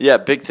 Yeah,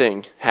 big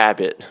thing,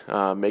 habit.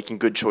 Making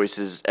good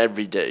choices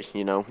every day.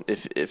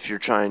 If you're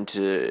trying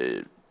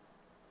to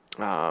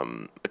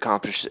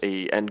accomplish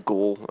a end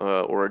goal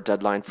or a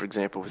deadline, for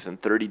example, within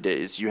 30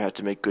 days, you have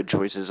to make good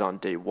choices on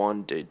day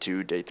 1, day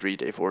 2, day 3,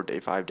 day 4, day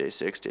 5, day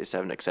 6, day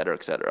 7, etc.,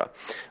 etc.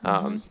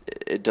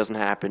 It doesn't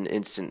happen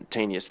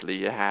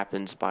instantaneously. It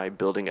happens by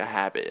building a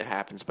habit. It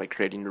happens by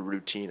creating a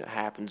routine. It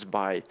happens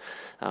by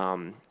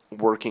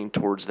working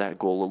towards that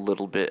goal a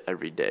little bit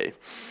every day.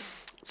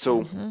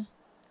 So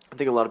I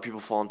think a lot of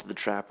people fall into the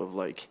trap of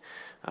like,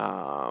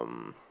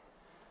 I'll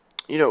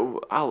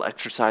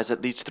exercise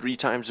at least 3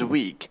 times a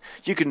week.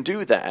 You can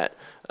do that.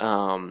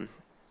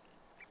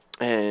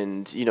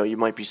 And, you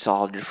might be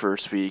solid your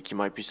first week. You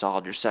might be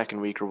solid your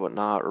second week or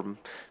whatnot. Or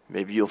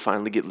maybe you'll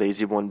finally get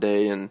lazy one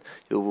day and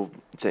you'll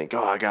think,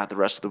 I got the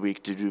rest of the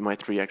week to do my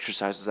 3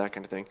 exercises, that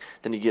kind of thing.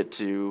 Then you get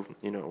to,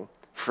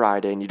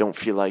 Friday and you don't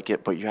feel like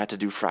it, but you had to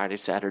do Friday,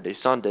 Saturday,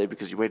 Sunday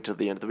because you waited till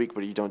the end of the week,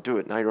 but you don't do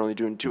it. Now you're only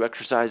doing 2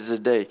 exercises a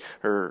day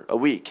or a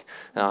week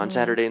on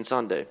Saturday and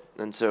Sunday.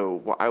 And so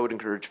what I would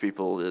encourage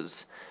people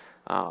is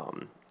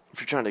if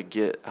you're trying to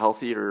get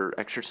healthy or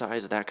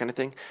exercise, that kind of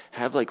thing,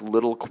 have like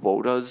little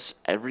quotas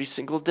every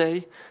single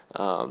day.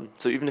 So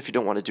even if you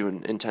don't want to do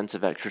an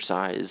intensive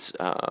exercise,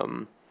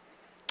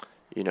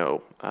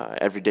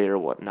 every day or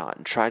whatnot,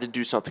 and try to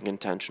do something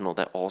intentional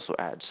that also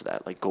adds to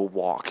that. Like go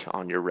walk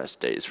on your rest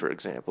days, for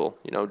example.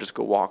 Just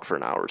go walk for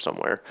an hour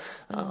somewhere.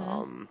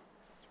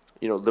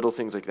 Little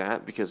things like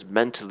that, because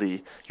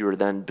mentally you are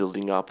then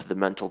building up the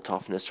mental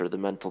toughness or the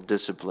mental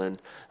discipline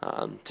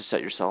to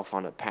set yourself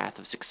on a path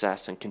of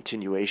success and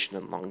continuation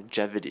and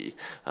longevity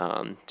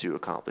to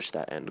accomplish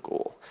that end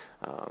goal.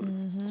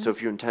 So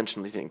if you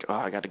intentionally think,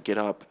 I got to get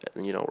up,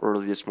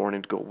 early this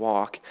morning to go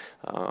walk.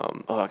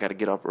 I got to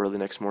get up early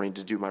next morning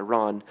to do my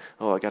run.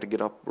 I got to get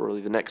up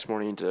early the next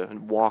morning to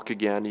walk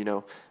again.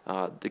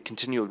 The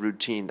continual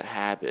routine, the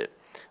habit,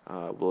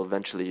 will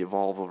eventually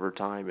evolve over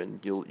time, and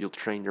you'll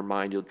train your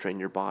mind, you'll train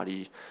your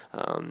body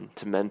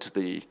to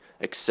mentally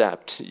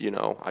accept,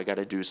 I got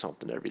to do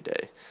something every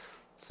day.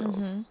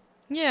 So.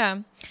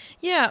 Yeah,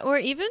 or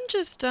even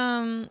just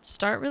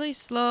start really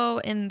slow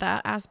in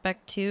that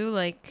aspect too,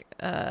 like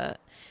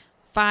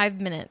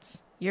 5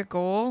 minutes. your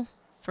goal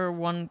for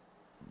one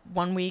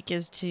week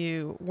is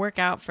to work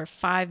out for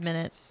 5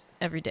 minutes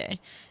every day.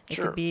 It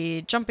Sure. could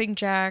be jumping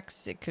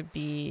jacks. It could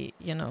be,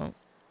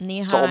 knee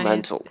highs. It's all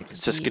mental. It could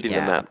It's just be, getting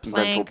a the mental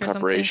plank or something.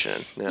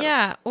 preparation.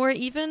 Yeah, or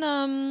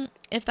even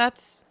if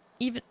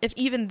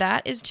even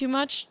that is too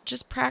much,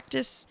 just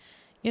practice,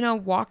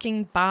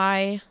 walking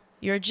by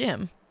your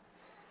gym.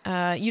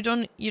 You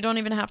don't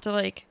even have to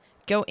like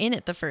go in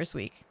it the first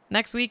week.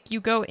 Next week you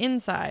go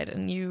inside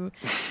and you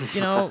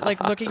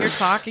like look at your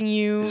clock and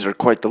you These are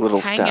quite the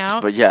little hang steps,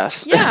 out. but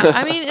yes. Yeah,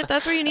 I mean, if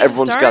that's where you need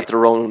Everyone's to start. got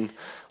their own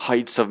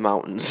heights of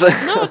mountains.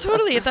 No,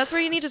 totally. If that's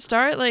where you need to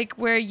start, like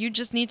where you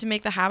just need to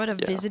make the habit of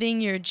visiting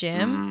your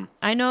gym.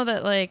 I know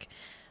that like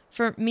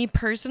for me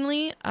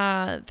personally,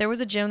 there was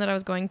a gym that I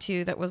was going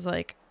to that was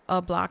like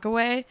a block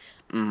away,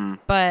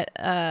 but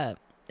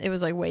it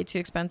was like way too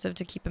expensive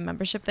to keep a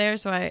membership there.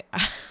 So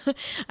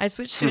I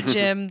switched to a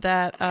gym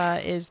that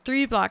is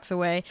 3 blocks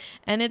away,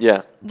 and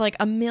it's like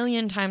a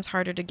million times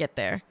harder to get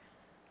there.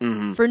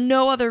 For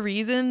no other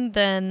reason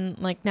than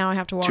like now I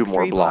have to walk 2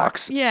 more 3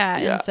 blocks. Yeah,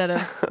 Yeah. instead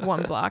of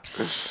 1 block.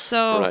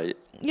 So, Right.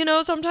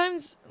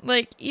 Sometimes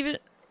like even,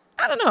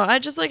 I don't know, I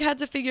just like had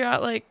to figure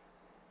out like,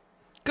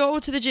 go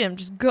to the gym,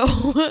 just go.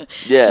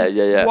 Yeah,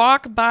 Just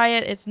walk by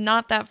it. It's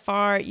not that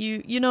far.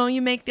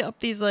 You make up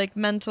these like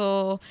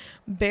mental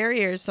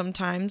barriers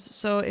sometimes.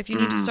 So if you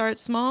need to start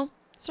small,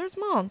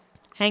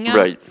 hang out.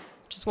 Right.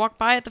 Just walk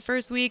by it the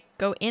first week,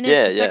 go in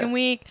it the second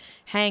week,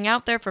 hang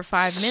out there for 5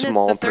 minutes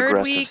Small the third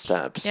progressive week.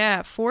 steps.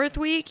 Yeah, 4th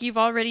week, you've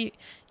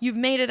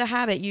made it a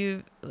habit.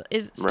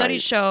 Studies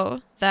Right.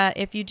 show that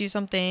if you do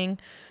something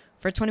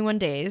for 21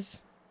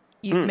 days,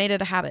 you've made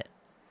it a habit.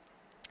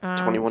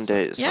 21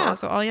 days. Yeah, Huh?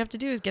 so all you have to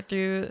do is get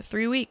through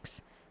 3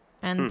 weeks,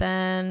 and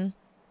then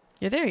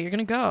you're there. You're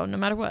gonna go no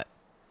matter what.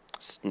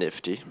 It's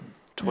nifty.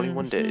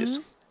 21 days.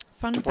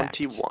 Fun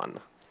 21.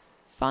 fact.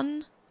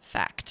 Fun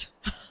fact.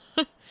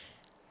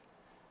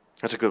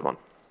 That's a good one.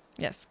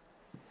 Yes.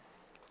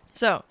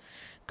 So,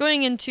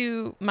 going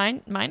into my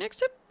next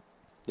tip?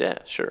 Yeah,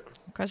 sure.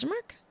 Question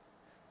mark?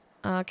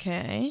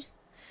 Okay.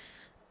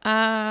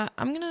 I'm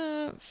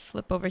gonna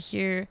flip over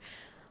here.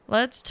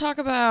 Let's talk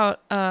about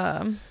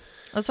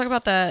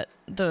that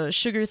the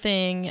sugar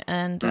thing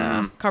and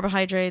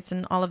carbohydrates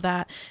and all of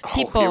that.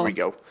 Oh, here we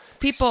go.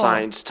 People.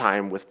 Science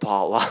time with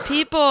Paula.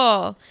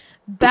 People,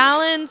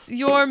 balance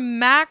your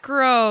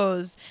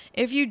macros.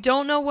 If you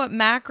don't know what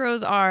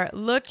macros are,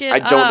 look it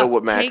up. I don't know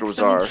what Take macros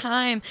some are.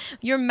 time.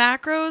 Your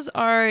macros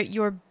are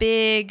your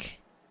big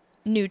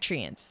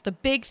nutrients, the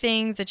big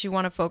thing that you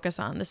want to focus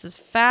on. This is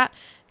fat,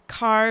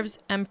 carbs,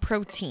 and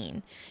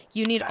protein.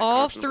 You need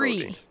all carbs, and 3.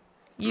 protein.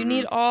 You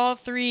need all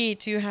 3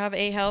 to have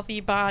a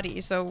healthy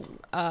body. So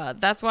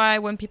that's why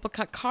when people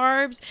cut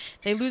carbs,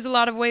 they lose a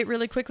lot of weight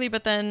really quickly,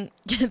 but then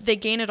they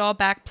gain it all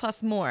back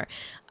plus more.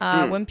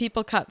 When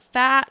people cut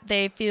fat,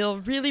 they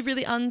feel really,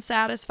 really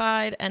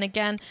unsatisfied. And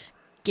again,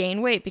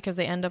 gain weight because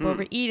they end up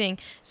overeating.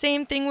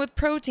 Same thing with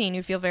protein.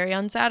 You feel very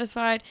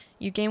unsatisfied,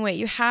 you gain weight.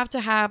 You have to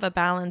have a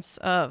balance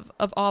of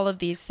all of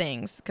these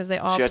things because they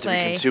all So you have to be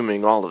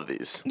consuming all of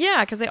these.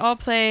 Yeah, because they all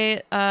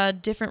play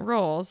different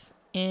roles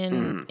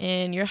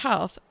in your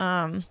health.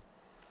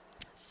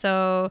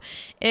 So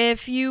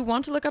if you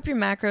want to look up your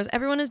macros,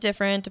 everyone is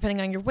different depending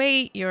on your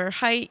weight, your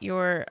height,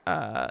 your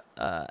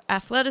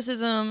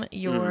athleticism,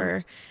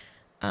 your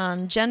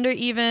gender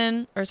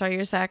even, or sorry,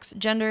 your sex.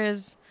 Gender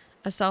is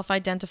a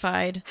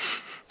self-identified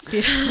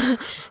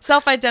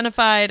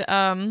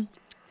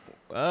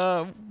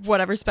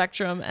whatever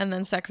spectrum, and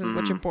then sex is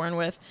what you're born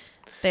with.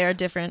 They are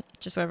different,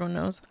 just so everyone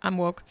knows. I'm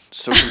woke.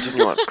 So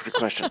continue on. Quick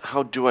question.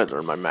 How do I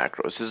learn my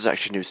macros? This is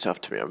actually new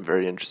stuff to me. I'm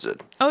very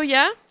interested. Oh,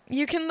 yeah?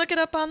 You can look it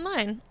up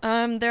online.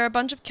 There are a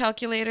bunch of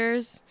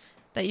calculators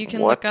that you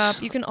can What look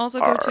up. You can also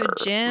go to a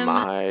gym.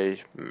 My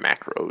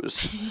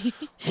macros.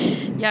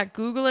 Yeah,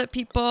 Google it,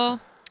 people.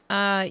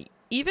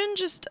 Even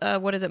just,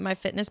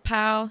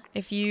 MyFitnessPal.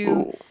 If you...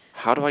 Ooh,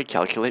 how do I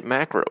calculate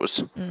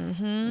macros?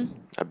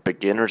 A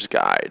beginner's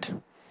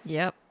guide.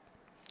 Yep.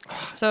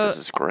 So This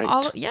is great.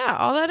 all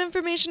that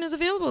information is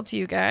available to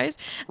you guys.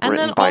 And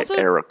Written then by also,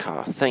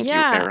 Erica. Thank you,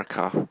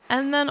 Erica.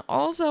 And then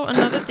also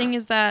another thing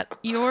is that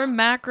your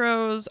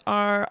macros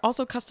are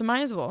also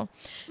customizable.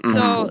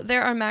 So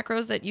there are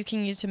macros that you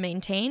can use to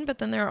maintain, but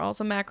then there are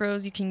also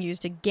macros you can use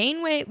to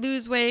gain weight,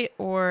 lose weight,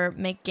 or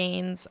make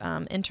gains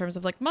in terms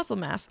of like muscle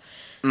mass.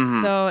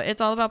 So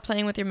it's all about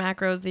playing with your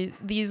macros.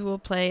 These will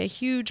play a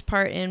huge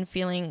part in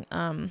feeling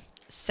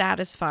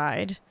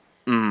satisfied.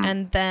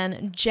 And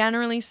then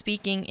generally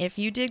speaking, if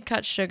you did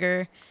cut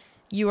sugar,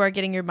 you are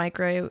getting your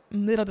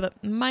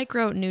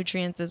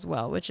micronutrients as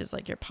well, which is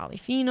like your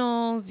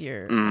polyphenols,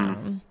 your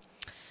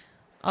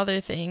other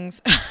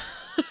things,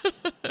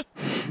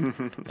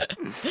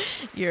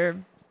 your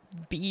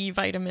B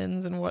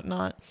vitamins and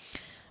whatnot,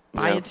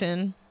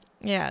 biotin.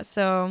 Yeah.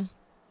 So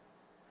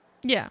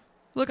yeah,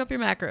 look up your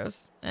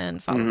macros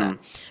and follow that,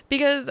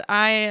 because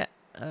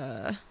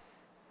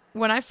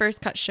when I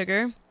first cut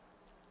sugar,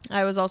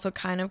 I was also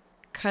kind of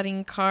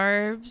cutting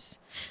carbs.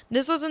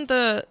 This isn't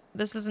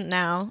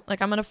now.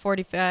 Like, I'm on a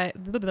 45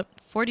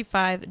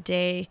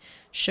 day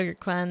sugar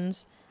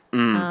cleanse.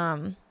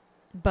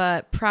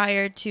 But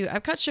prior to,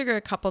 I've cut sugar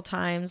a couple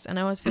times and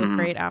I always feel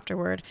great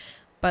afterward.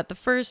 But the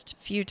first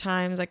few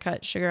times I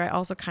cut sugar, I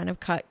also kind of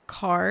cut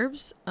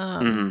carbs.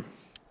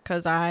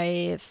 Because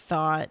I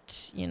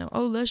thought,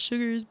 oh, less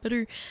sugar is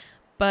better.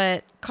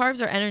 But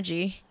carbs are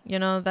energy,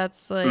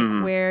 that's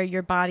like where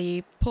your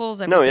body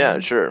pulls everything. No, yeah,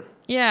 sure.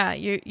 Yeah,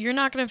 you're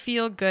not going to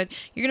feel good.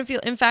 You're going to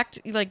feel, in fact,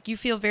 like you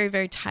feel very,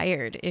 very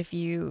tired if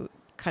you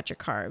cut your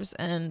carbs.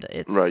 And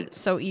it's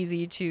so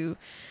easy to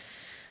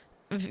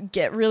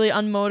get really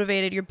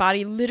unmotivated. Your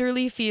body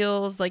literally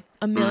feels like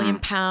a million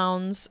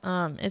pounds.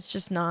 It's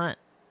just not,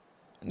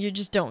 you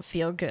just don't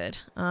feel good.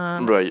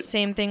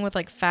 Same thing with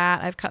like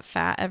fat. I've cut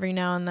fat every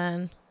now and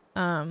then.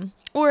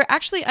 Or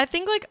actually, I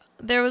think like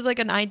there was like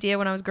an idea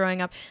when I was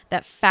growing up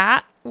that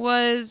fat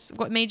was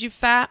what made you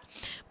fat.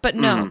 But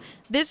no,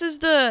 this is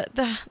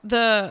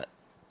the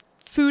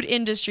food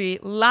industry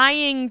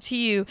lying to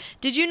you.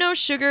 Did you know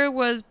sugar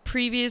was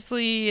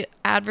previously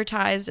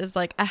advertised as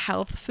like a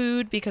health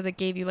food because it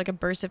gave you like a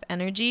burst of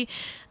energy?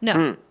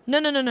 No.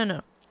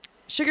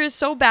 Sugar is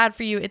so bad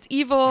for you. It's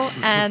evil,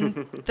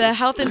 and the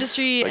health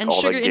industry like and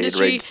sugar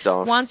industry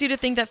stuff wants you to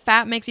think that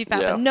fat makes you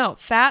fat. But no,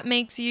 fat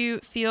makes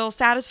you feel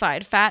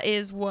satisfied. Fat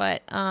is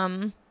what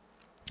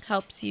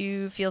helps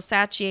you feel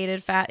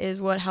satiated. Fat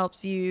is what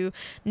helps you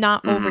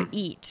not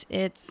overeat.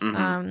 It's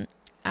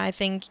I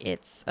think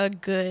it's a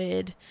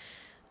good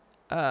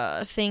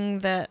thing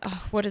that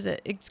what is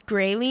it? It's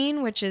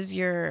ghrelin, which is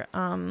your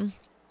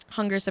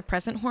hunger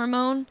suppressant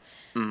hormone.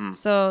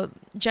 So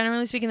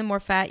generally speaking, the more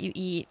fat you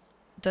eat,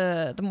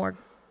 the more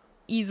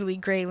easily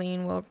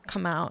ghrelin will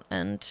come out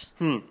and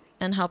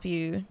help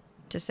you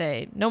to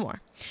say no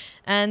more.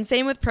 And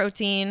same with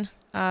protein.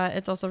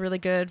 It's also really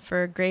good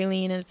for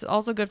ghrelin, and it's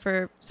also good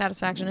for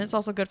satisfaction. It's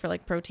also good for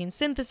like protein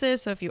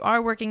synthesis. So if you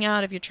are working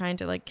out, if you're trying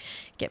to like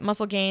get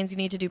muscle gains, you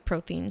need to do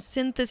protein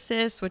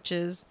synthesis, which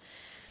is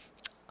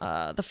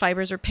the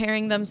fibers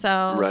repairing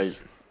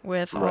themselves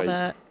with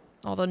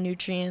all the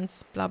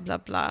nutrients, blah blah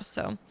blah.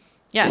 So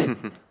yeah,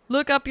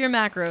 look up your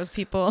macros,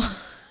 people.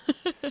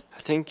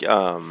 I think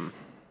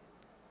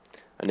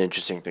an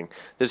interesting thing.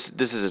 This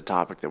is a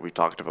topic that we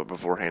talked about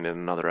beforehand in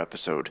another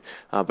episode.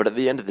 But at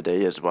the end of the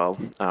day, as well,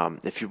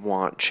 if you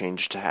want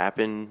change to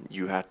happen,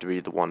 you have to be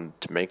the one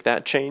to make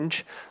that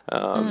change.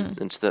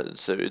 Instead,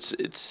 so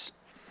it's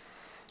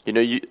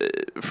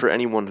for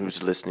anyone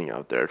who's listening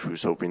out there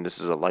who's hoping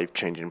this is a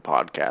life-changing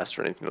podcast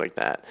or anything like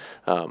that,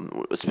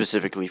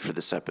 specifically for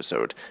this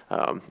episode,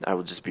 I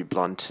will just be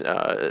blunt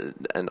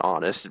and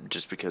honest,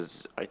 just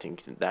because I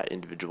think that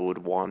individual would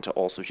want to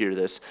also hear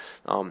this.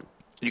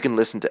 You can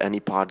listen to any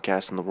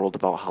podcast in the world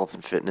about health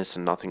and fitness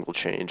and nothing will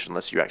change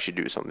unless you actually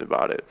do something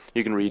about it.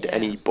 You can read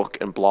any book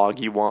and blog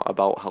you want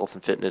about health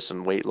and fitness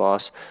and weight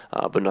loss,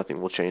 but nothing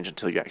will change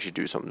until you actually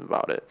do something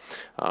about it.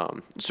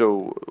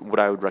 So what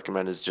I would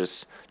recommend is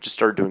just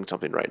start doing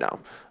something right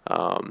now.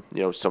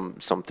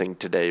 Something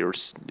today, or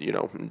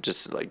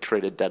just like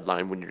create a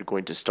deadline when you're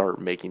going to start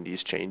making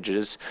these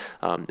changes.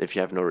 If you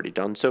haven't already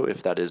done so,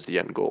 if that is the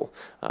end goal,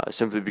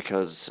 simply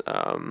because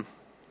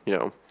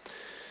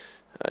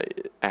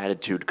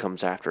attitude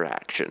comes after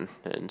action,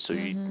 and so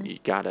you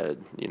gotta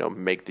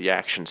make the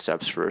action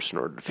steps first in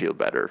order to feel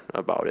better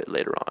about it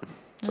later on.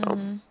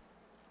 So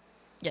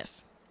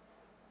yes.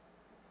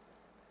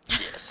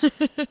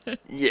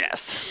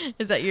 Yes.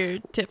 Is that your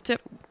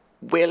tip?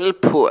 Well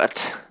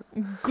put.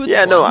 Good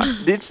yeah,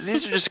 one. No,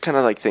 these are just kind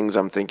of like things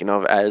I'm thinking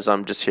of as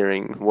I'm just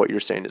hearing what you're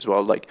saying as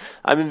well. Like,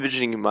 I'm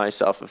envisioning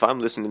myself, if I'm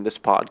listening to this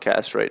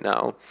podcast right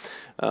now,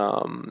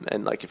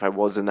 and like if I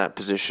was in that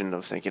position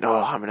of thinking,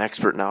 oh, I'm an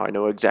expert now, I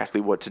know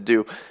exactly what to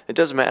do. It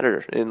doesn't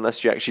matter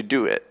unless you actually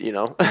do it,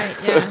 Right,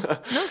 yeah.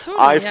 No, totally,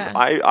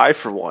 I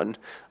for one,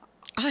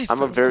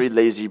 I'm a very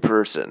lazy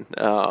person.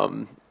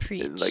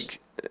 Preach.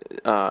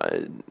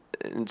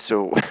 And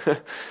so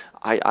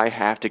I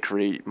have to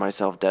create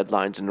myself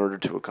deadlines in order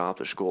to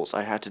accomplish goals.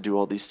 I have to do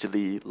all these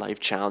silly life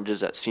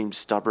challenges that seem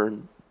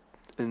stubborn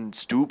and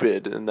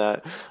stupid, and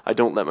that I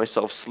don't let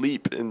myself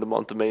sleep in the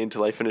month of May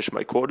until I finish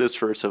my quotas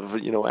first of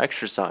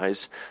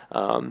exercise.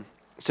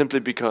 Simply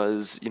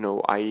because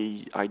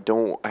I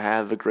don't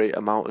have a great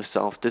amount of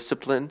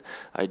self-discipline.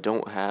 I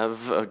don't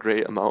have a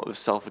great amount of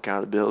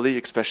self-accountability,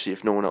 especially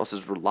if no one else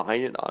is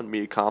reliant on me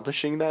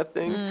accomplishing that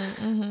thing.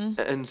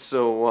 And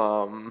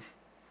so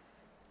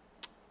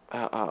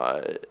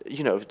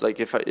like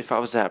if I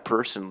was that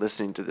person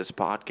listening to this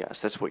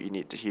podcast, that's what you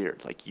need to hear.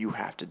 Like, you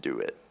have to do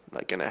it.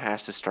 Like, and it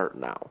has to start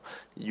now.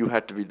 You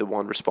have to be the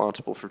one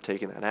responsible for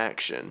taking that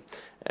action.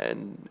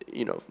 And,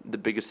 the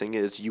biggest thing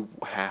is you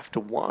have to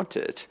want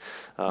it.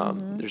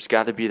 There's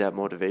got to be that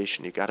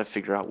motivation. You got to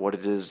figure out what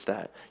it is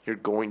that you're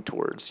going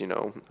towards,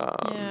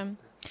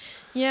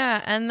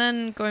 Yeah, and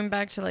then going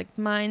back to like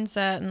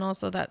mindset and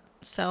also that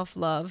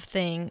self-love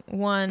thing.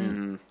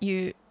 One,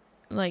 you've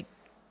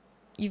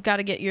got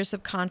to get your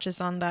subconscious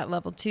on that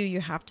level too.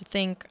 You have to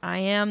think, I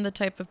am the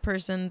type of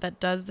person that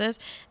does this.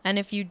 And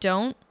if you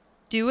don't,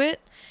 do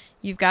it,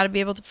 you've got to be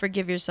able to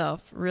forgive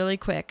yourself really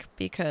quick,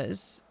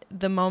 because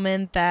the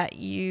moment that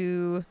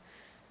you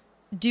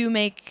do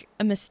make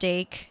a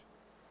mistake,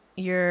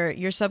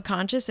 your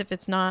subconscious, if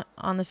it's not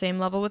on the same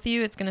level with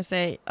you, it's going to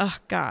say, oh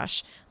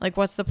gosh, like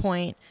what's the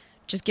point?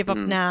 Just give up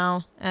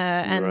now.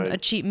 And a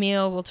cheat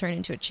meal will turn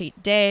into a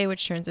cheat day,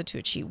 which turns into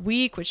a cheat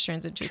week, which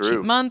turns into a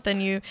cheat month.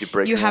 And you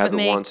break you a haven't habit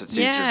made, once, it's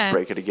easier to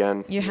break it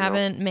again. You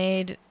haven't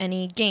made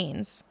any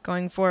gains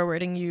going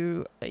forward, and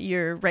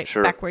you're right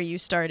back where you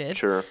started.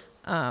 Sure.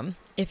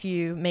 If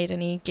you made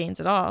any gains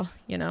at all,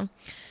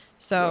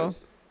 So,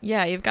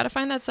 yeah, you've got to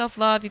find that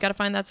self-love. You've got to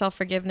find that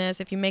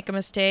self-forgiveness. If you make a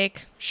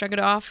mistake, shrug it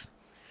off.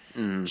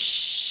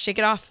 Shake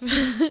it off.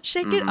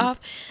 Shake it off.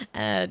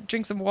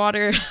 Drink some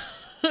water.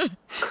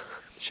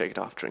 Shake it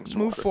off, drink some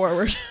Move water.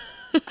 forward.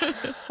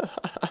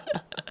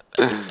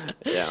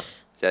 Yeah.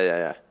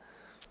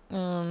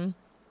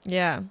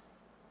 Yeah.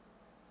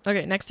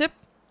 Okay, next tip.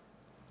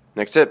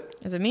 Next tip.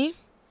 Is it me?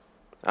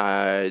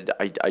 I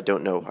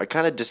don't know. I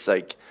kind of just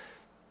like,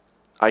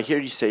 I hear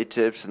you say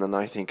tips, and then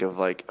I think of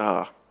like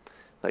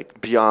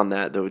beyond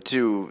that though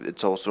too.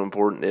 It's also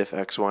important if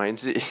X, Y, and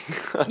Z.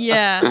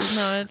 Yeah.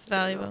 No, it's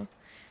valuable.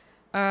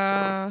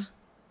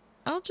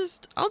 I'll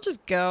just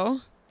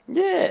go.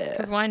 Yeah.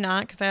 Because why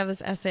not? Because I have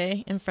this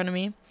essay in front of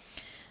me.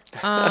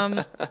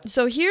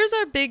 So here's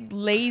our big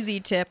lazy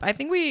tip. I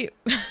think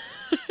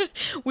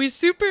we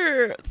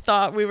super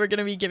thought we were going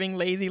to be giving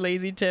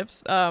lazy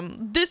tips.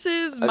 This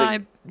is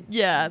my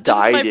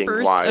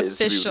first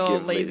official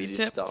lazy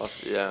tip.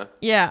 Stuff. Yeah.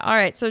 Yeah. All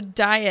right. So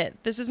diet.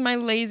 This is my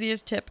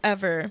laziest tip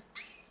ever.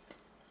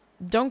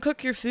 Don't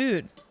cook your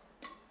food.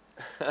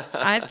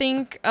 I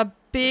think a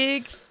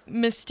big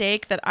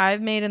mistake that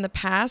I've made in the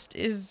past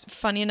is,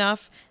 funny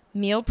enough,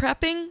 meal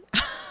prepping,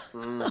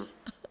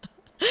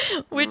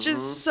 which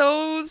is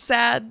so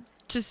sad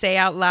to say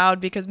out loud,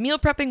 because meal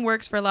prepping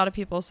works for a lot of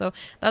people. So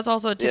that's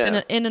also a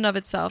tip in and of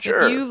itself.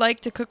 Sure. If you like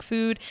to cook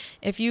food,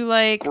 if you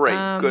like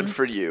good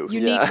for you.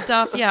 Unique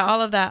stuff, all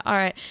of that. All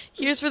right.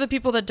 Here's for the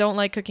people that don't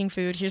like cooking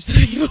food. Here's for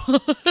the people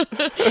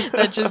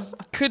that just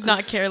could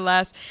not care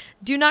less.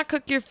 Do not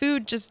cook your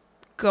food. Just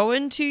go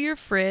into your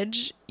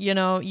fridge. You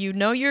know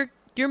your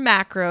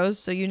macros.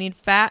 So you need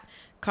fat,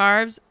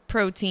 carbs,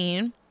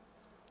 protein.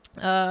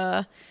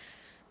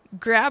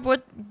 Grab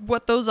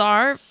what those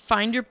are,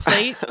 find your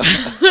plate,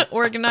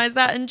 organize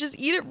that, and just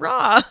eat it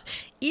raw.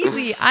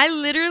 Easy. I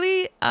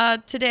literally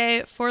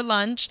today for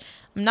lunch,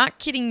 I'm not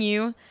kidding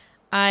you,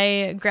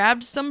 I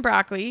grabbed some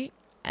broccoli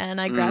and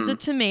I grabbed a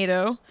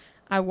tomato.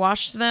 I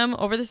washed them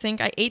over the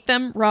sink. I ate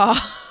them raw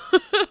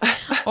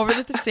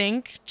over the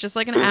sink, just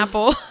like an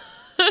apple.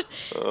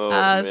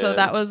 So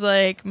that was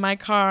like my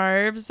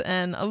carbs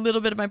and a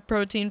little bit of my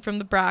protein from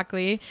the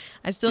broccoli.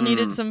 I still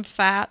needed some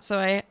fat, so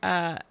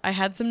I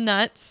had some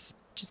nuts,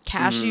 just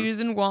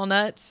cashews and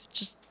walnuts,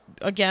 just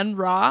again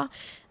raw,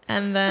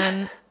 and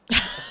then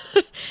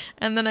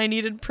I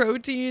needed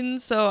protein,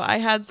 so I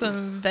had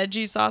some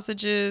veggie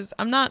sausages.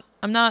 I'm not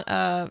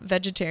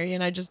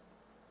vegetarian. I just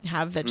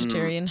have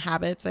vegetarian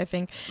habits, I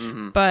think,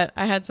 but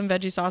I had some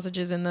veggie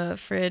sausages in the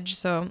fridge,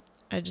 so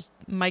I just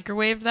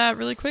microwaved that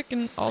really quick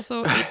and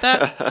also ate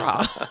that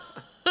raw.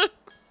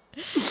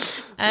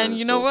 And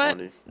you know what?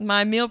 Funny.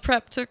 My meal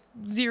prep took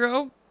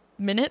 0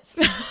 minutes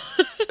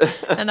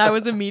and I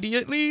was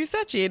immediately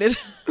satiated.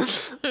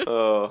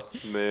 Oh,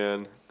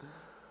 man.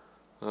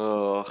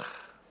 Oh.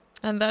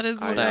 And that is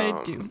what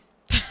I do.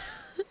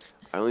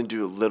 I only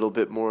do a little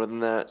bit more than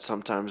that.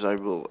 Sometimes I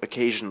will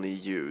occasionally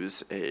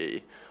use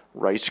a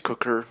rice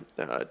cooker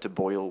to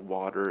boil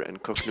water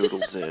and cook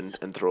noodles in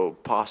and throw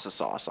pasta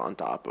sauce on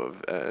top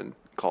of and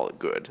call it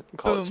good.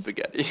 Call it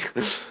spaghetti.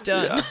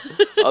 Done.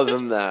 Yeah. Other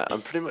than that,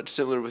 I'm pretty much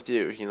similar with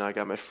you. I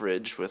got my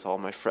fridge with all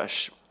my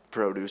fresh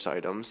produce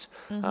items.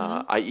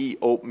 I eat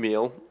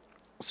oatmeal,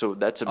 so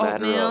that's a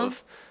matter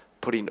of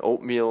putting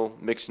oatmeal,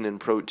 mixing in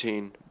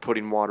protein,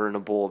 putting water in a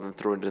bowl, and then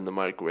throwing it in the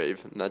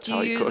microwave. And that's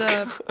how you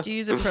cook. Do you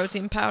use a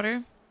protein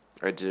powder?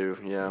 I do,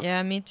 yeah.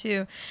 Yeah, me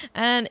too.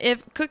 And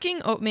if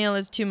cooking oatmeal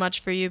is too much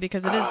for you,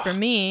 because it is for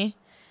me,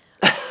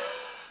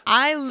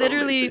 I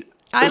literally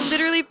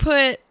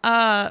put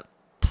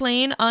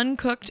plain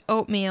uncooked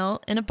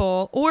oatmeal in a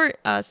bowl, or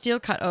steel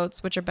cut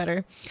oats, which are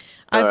better.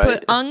 I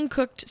put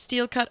uncooked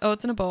steel cut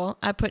oats in a bowl.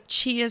 I put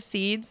chia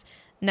seeds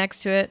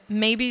next to it,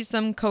 maybe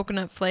some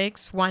coconut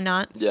flakes. Why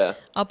not? Yeah.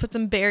 I'll put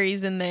some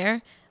berries in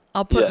there.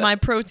 I'll put my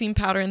protein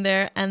powder in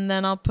there, and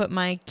then I'll put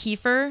my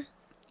kefir.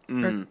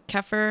 Or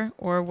kefir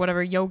or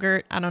whatever,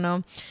 yogurt, I don't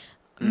know.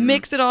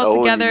 Mix it all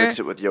together. You mix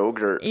it with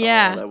yogurt.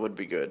 Yeah. Oh, that would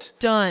be good.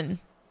 Done.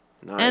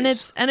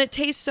 Nice. And it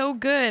tastes so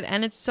good,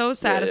 and it's so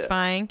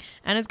satisfying,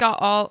 and it's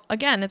got all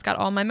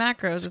my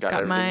macros.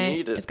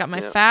 It's got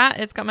my fat,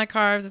 it's got my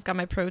carbs, it's got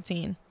my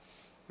protein.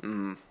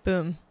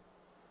 Boom.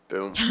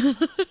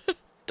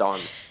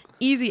 Done.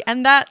 Easy.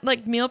 And that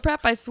meal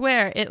prep, I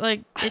swear,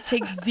 it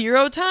takes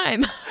 0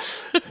 time.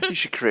 You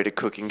should create a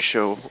cooking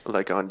show on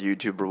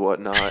YouTube or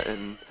whatnot,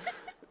 and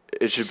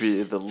it should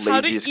be the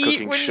laziest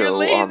cooking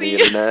show on the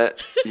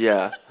internet.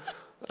 Yeah.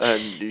 And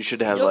you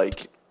should have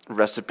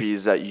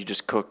recipes that you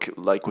just cook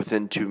like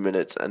within 2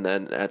 minutes, and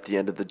then at the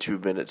end of the 2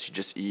 minutes you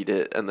just eat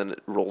it, and then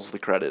it rolls the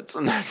credits,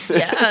 and that's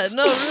Yeah, it.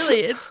 no,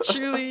 really,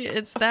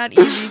 it's that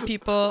easy,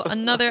 people.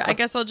 I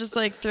guess I'll just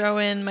like throw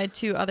in my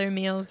 2 other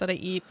meals that I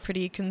eat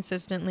pretty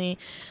consistently.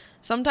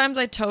 Sometimes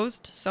I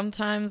toast,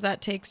 sometimes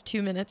that takes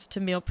 2 minutes to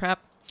meal prep,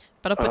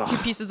 but I'll put 2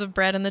 pieces of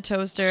bread in the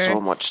toaster.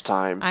 So much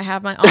time. I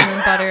have my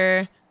almond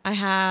butter. I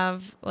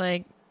have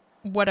like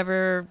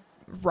whatever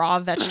raw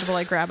vegetable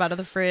I grab out of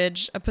the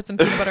fridge. I put some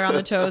peanut butter on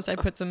the toast. I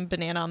put some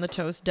banana on the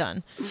toast.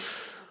 Done.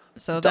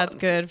 So that's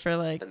good for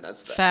like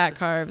fat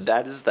carbs.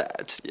 That is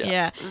that.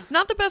 Yeah.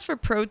 Not the best for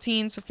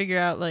protein, so figure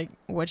out like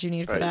what you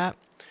need for that.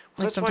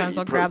 Well, Like sometimes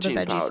I'll grab the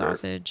veggie powder.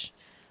 sausage.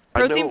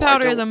 Protein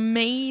powder is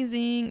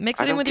amazing. Mix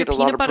it in with your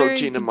peanut butter. I don't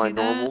get a lot of protein in my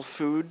normal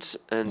foods,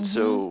 and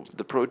so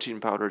the protein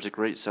powder is a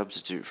great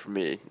substitute for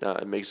me.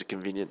 It makes it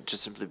convenient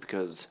just simply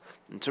because,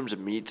 in terms of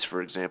meats,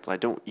 for example, I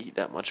don't eat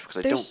that much because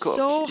I don't cook. They're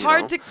so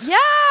hard to...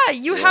 Yeah,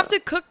 you have to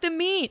cook the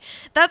meat.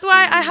 That's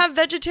why I have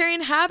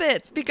vegetarian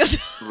habits, because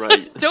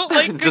I don't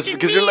like cooking just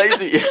because meat. you're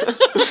lazy.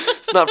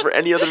 It's not for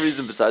any other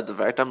reason besides the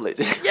fact I'm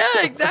lazy.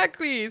 Yeah,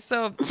 exactly.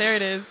 So there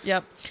it is.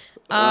 Yep.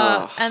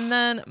 And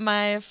then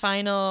my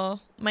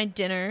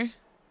dinner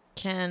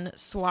can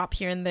swap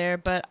here and there,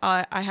 but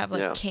I have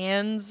like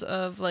cans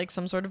of like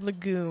some sort of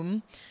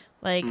legume,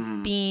 like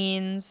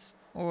beans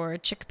or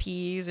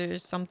chickpeas or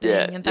something,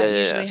 and that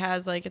usually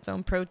has like its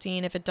own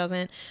protein. If it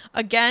doesn't,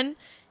 again,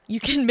 you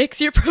can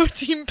mix your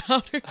protein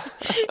powder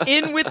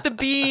in with the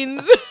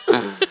beans.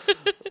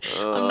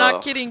 I'm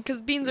not kidding,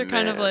 because beans are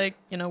kind of like,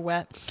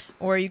 wet,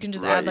 or you can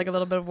just add like a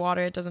little bit of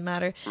water. It doesn't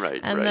matter.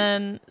 And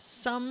then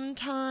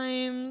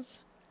sometimes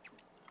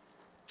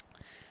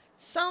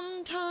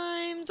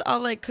I'll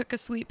like cook a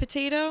sweet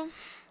potato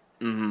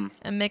and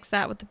mix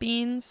that with the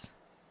beans.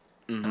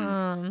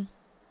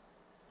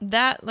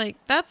 That's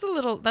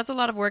a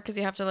lot of work, because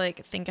you have to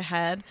like think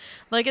ahead.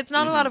 Like it's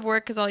not a lot of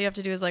work, because all you have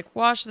to do is like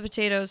wash the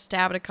potatoes,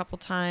 stab it a couple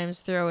times,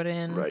 throw it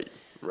in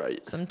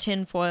some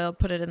tin foil,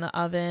 put it in the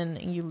oven,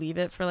 and you leave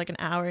it for like an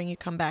hour, and you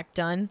come back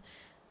done.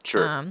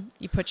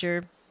 You put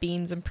your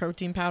beans and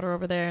protein powder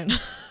over there, and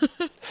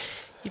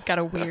you've got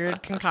a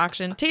weird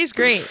concoction. Tastes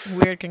great.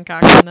 Weird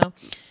concoction though.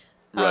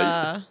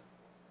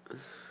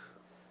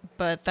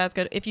 But that's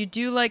good. If you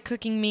do like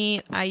cooking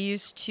meat, I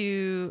used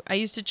to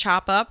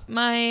chop up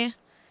my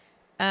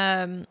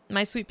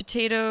my sweet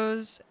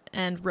potatoes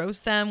and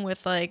roast them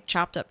with like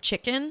chopped up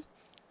chicken.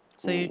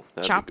 So you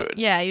chop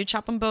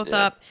them both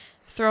up,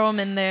 throw them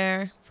in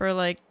there for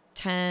like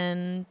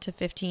 10 to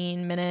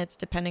 15 minutes,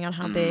 depending on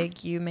how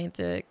big you made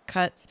the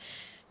cuts.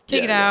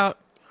 Take it out,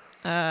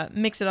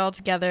 mix it all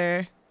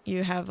together.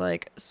 You have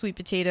like sweet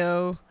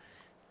potato,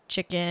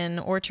 chicken,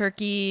 or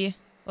turkey,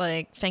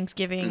 like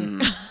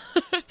Thanksgiving.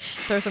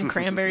 Throw some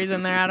cranberries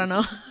in there. I don't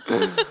know.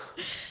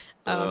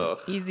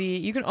 Easy.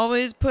 You can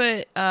always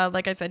put,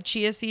 like I said,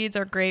 chia seeds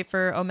are great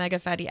for omega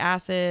fatty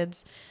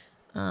acids,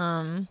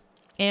 and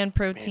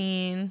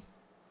protein. Man,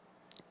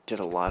 did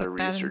a lot of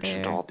research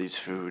into all these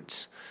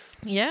foods.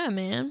 Yeah,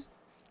 man.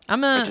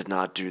 I did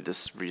not do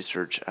this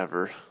research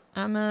ever.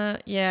 I'm a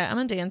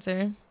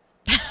dancer.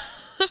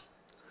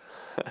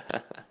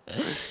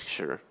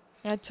 Sure.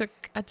 I took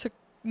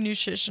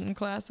nutrition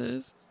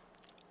classes.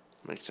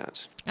 Makes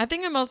sense. I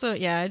think I'm also,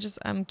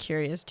 I'm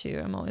curious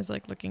too. I'm always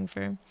like looking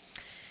for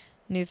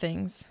new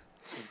things.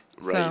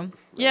 So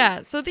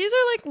these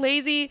are like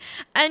lazy,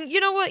 and you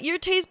know what? Your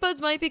taste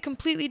buds might be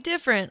completely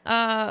different.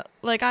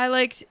 Like I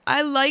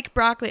like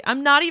broccoli.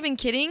 I'm not even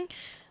kidding.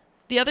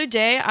 The other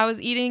day I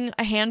was eating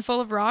a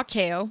handful of raw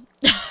kale.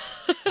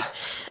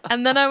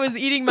 And then I was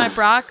eating my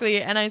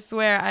broccoli, and I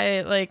swear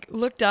I like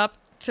looked up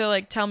to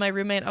like tell my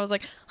roommate. I was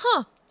like,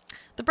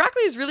 the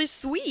broccoli is really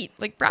sweet.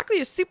 Like, broccoli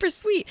is super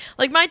sweet.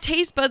 Like, my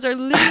taste buds are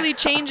literally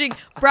changing.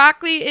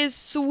 Broccoli is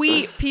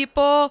sweet,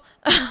 people.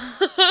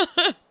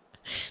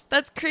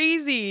 That's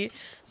crazy.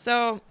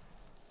 So,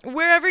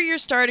 wherever your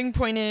starting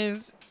point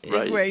is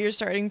where your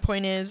starting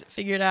point is.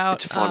 Figure it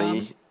out. It's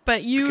funny.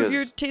 But your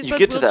taste buds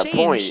get to will that change.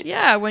 point.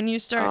 Yeah, when you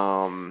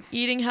start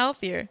eating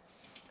healthier.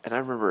 And I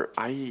remember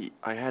I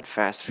had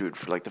fast food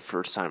for like the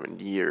first time in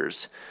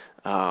years.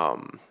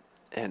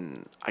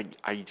 And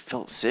I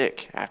felt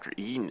sick after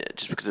eating it,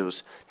 just because it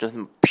was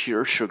nothing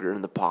pure sugar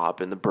in the pop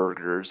and the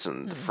burgers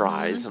and the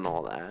fries and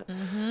all that.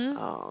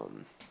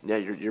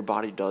 Your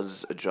body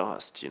does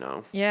adjust,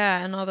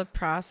 Yeah, and all the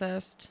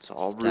processed It's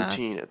all stuff.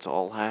 routine. It's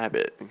all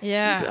habit.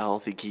 Yeah. Keep it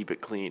healthy. Keep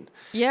it clean.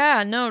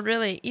 Yeah, no,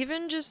 really.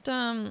 Even just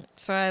so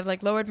I've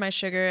like lowered my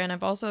sugar, and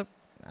I've also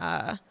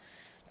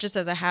just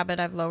as a habit,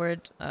 I've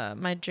lowered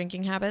my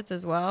drinking habits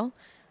as well.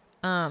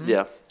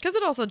 Yeah. Because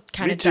it also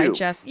kind of too.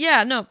 digests.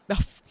 Yeah, no. Oh,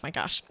 my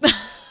gosh.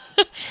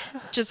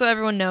 Just so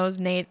everyone knows,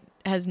 Nate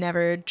has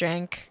never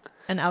drank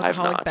an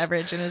alcoholic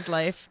beverage in his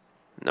life.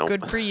 Nope.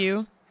 Good for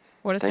you.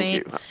 What a Thank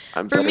saint. you.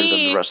 I'm For better me, than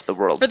the rest of the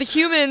world. For the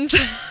humans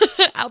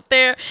out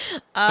there,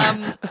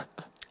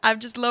 I've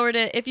just lowered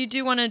it. If you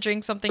do want to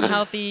drink something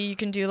healthy, you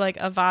can do like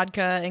a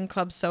vodka and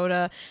club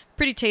soda.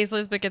 Pretty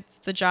tasteless, but gets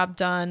the job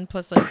done.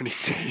 Plus, like Pretty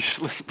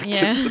tasteless, but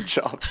Yeah. gets the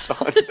job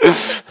done.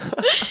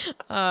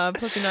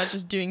 plus you're not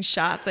just doing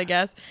shots, I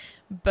guess.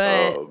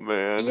 But Oh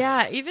man.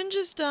 yeah, even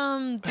just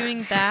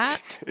doing that,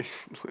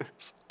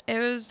 Tasteless.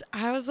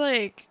 I was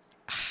like,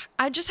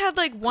 I just had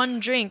like one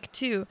drink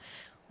too.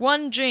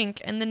 One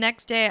drink, and the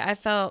next day I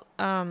felt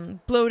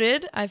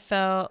bloated. I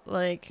felt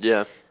like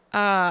Yeah.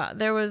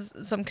 there was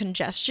some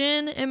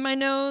congestion in my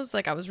nose.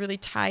 Like I was really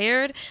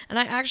tired, and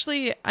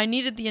I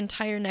needed the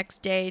entire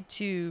next day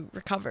to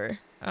recover.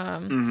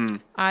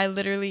 I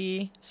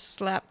literally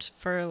slept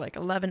for like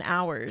 11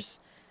 hours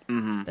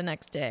the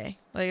next day.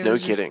 Like it No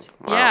was kidding. just-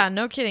 Wow. Yeah,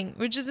 no kidding.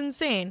 Which is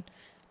insane,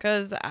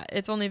 because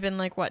it's only been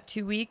like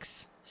 2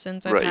 weeks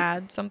since I've Right.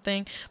 had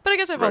something. But I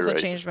guess I've Right, also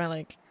right. changed my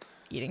like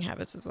eating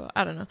habits as well.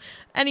 I don't know.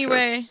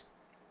 Anyway,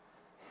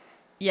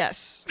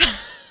 yes.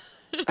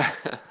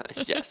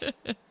 Yes.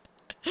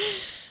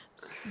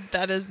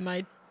 That is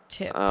my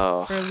tip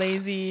Oh, for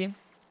lazy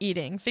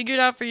eating. Figure it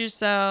out for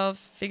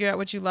yourself. Figure out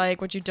what you like,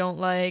 what you don't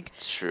like.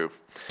 it's true.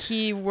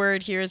 Key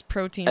word here is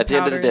protein At the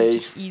end powder. of the day-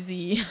 It's just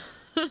easy.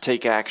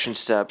 Take action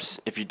steps.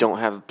 If you don't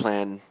have a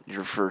plan,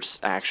 your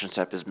first action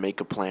step is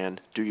make a plan,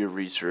 do your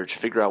research,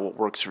 figure out what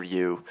works for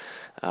you,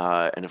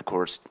 and of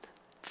course,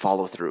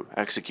 follow through,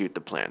 execute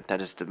the plan.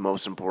 That is the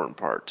most important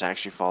part, to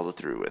actually follow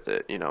through with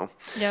it, you know.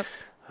 Yep.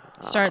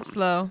 Start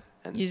slow.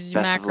 And Use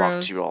your best of luck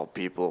macros. to you all,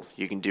 people.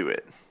 You can do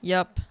it.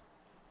 Yep.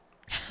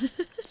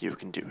 You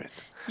can do it.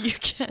 You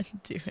can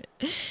do it.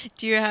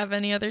 Do you have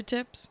any other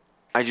tips?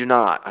 I do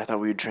not. I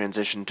thought we would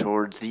transition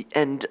towards the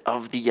end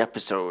of the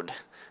episode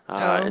Oh.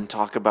 and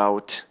talk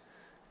about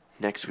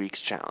next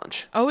week's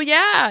challenge. Oh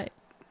yeah.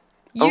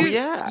 Oh,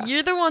 yeah.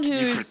 You're the one who's.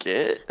 Did you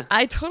forget?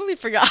 I totally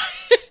forgot.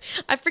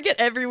 I forget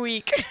every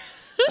week.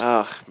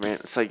 Oh man,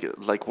 it's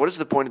like what is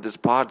the point of this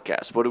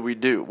podcast? What do we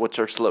do? What's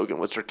our slogan?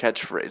 What's our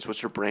catchphrase?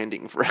 What's our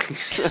branding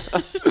phrase?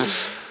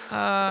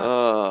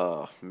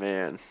 Oh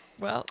man.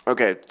 Well.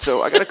 Okay,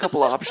 so I got a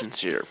couple options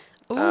here.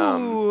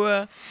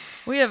 Ooh.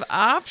 We have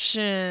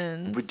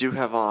options. We do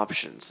have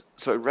options.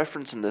 So I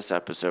referenced in this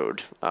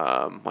episode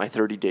my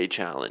 30-day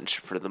challenge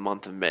for the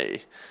month of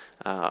May.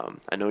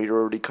 I know you're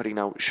already cutting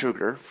out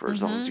sugar for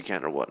as long as you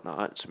can or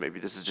whatnot, so maybe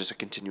this is just a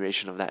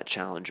continuation of that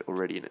challenge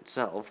already in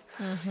itself.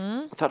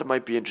 I thought it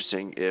might be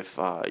interesting if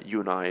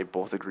you and I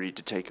both agreed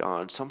to take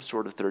on some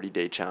sort of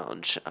 30-day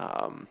challenge,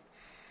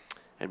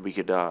 and we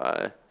could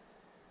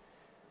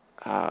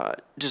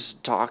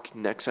just talk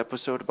next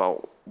episode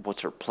about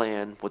what's our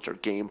plan, what's our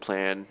game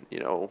plan,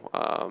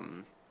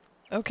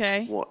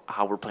 Okay.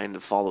 how we're planning to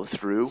follow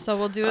through. So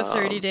we'll do a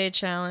 30-day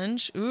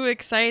challenge. Ooh,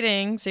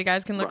 exciting. So you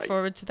guys can look Right.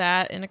 forward to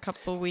that in a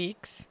couple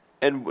weeks.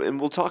 And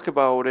we'll talk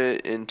about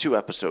it in 2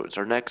 episodes.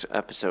 Our next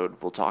episode,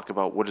 we'll talk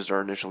about what is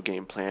our initial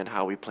game plan,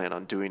 how we plan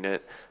on doing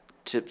it,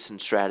 tips and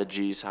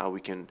strategies, how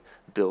we can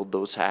build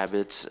those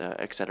habits,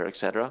 et cetera, et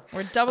cetera.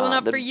 We're doubling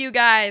up then for you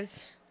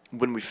guys.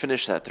 When we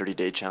finish that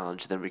 30-day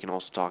challenge, then we can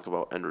also talk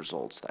about end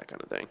results, that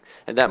kind of thing.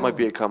 And that might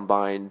be a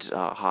combined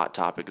hot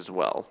topic as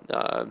well.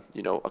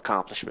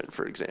 Accomplishment,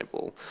 for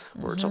example,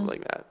 or something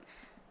like that.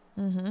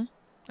 Does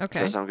Okay.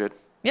 that sound good?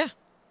 Yeah.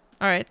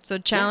 All right. So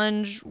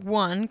challenge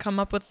 1, come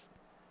up with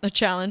a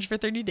challenge for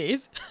 30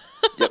 days.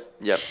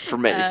 Yep. For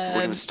May. We're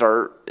going to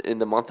start in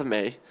the month of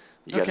May.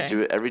 You got to Okay. do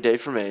it every day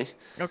for May.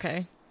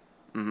 Okay.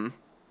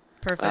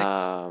 Perfect.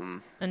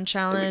 And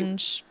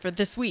challenge for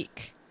this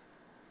week.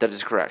 That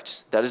is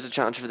correct. That is a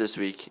challenge for this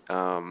week.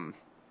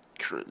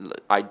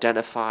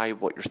 Identify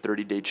what your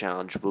 30-day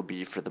challenge will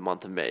be for the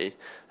month of May.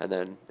 And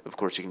then, of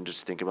course, you can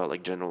just think about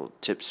like general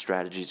tips,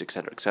 strategies, et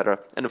cetera, et cetera.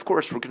 And, of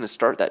course, we're going to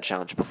start that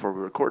challenge before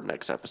we record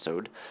next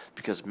episode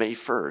because May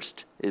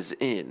 1st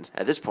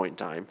at this point in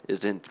time,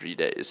 is in 3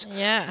 days.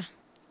 Yeah.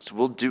 So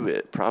we'll do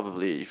it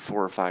probably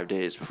 4 or 5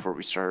 days before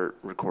we start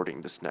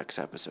recording this next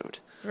episode.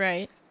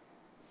 Right.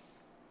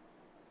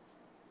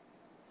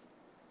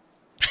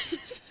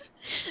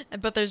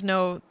 But there's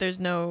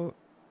no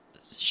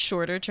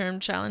shorter term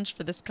challenge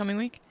for this coming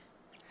week.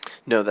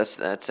 No, that's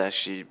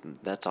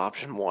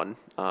option 1.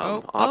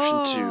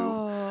 Option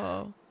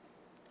 2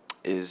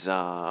 is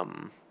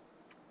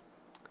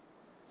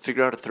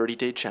figure out a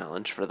 30-day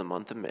challenge for the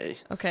month of May.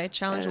 Okay,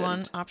 challenge And-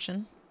 1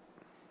 option.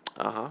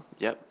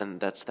 Yep, and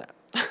that's that.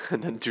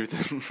 And then do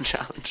the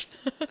challenge.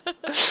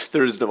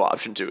 There is no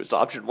option 2. It's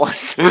option 1.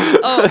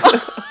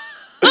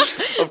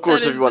 Of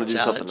course, That if is you want the to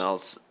do something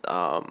challenge.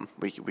 else,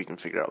 we can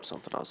figure out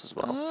something else as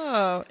well.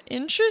 Oh,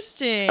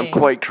 interesting. I'm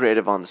quite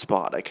creative on the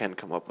spot. I can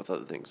come up with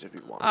other things if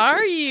you want me to.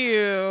 Are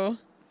you?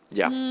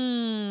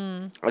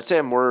 Yeah. I'd say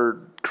I'm more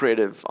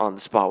creative on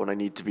the spot when I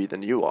need to be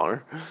than you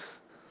are.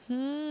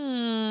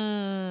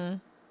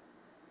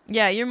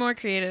 Yeah, you're more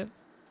creative.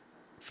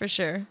 For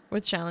sure.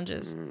 With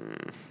challenges.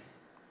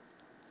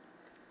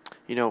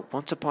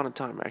 Once upon a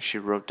time, I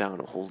actually wrote down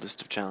a whole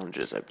list of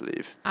challenges, I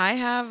believe. I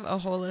have a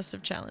whole list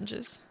of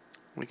challenges.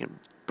 We can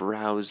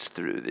browse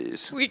through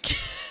these. We can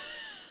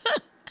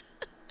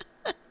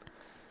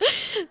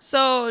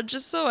So,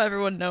 just so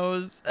everyone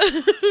knows,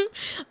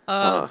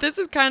 this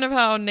is kind of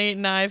how Nate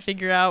and I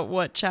figure out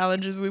what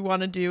challenges we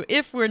want to do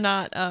if we're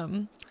not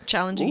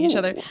challenging each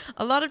other.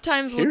 A lot of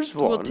times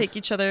we'll take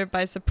each other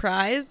by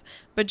surprise,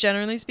 but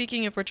generally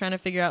speaking, if we're trying to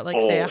figure out,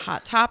 like, say, a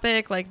hot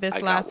topic like this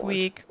last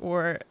week,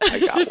 or I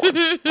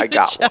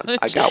got one.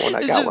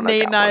 It's just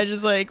Nate and I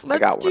just like,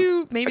 let's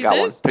do maybe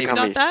this, maybe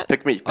not that.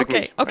 Pick me.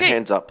 Okay.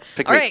 Hands up.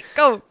 Pick me. All right,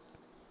 go.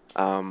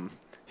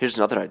 Here's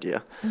another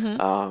idea.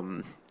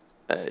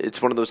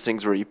 It's one of those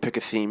things where you pick a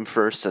theme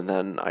first, and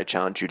then I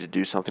challenge you to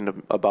do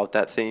something about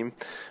that theme.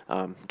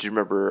 Do you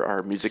remember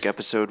our music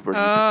episode where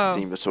you picked the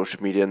theme of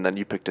social media, and then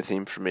you picked a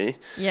theme for me?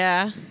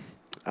 Yeah.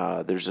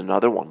 There's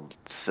another one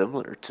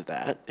similar to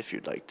that, if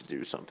you'd like to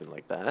do something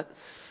like that.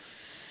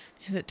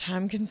 Is it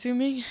time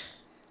consuming?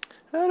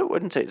 I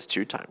wouldn't say it's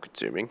too time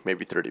consuming.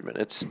 Maybe 30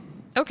 minutes.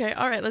 Okay,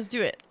 all right, let's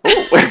do it.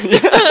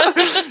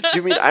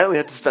 You mean I only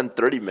had to spend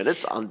 30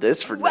 minutes on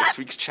this for next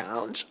week's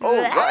challenge? Oh,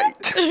 right.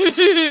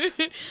 Okay,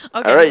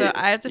 all right, so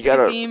I have to pick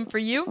a theme for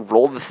you?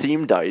 Roll the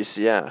theme dice,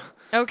 yeah.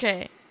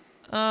 Okay.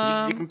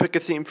 You can pick a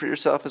theme for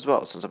yourself as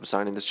well, since I'm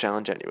assigning this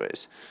challenge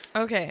anyways.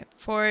 Okay,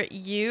 for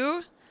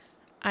you,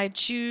 I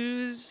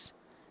choose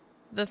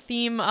the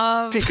theme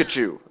of...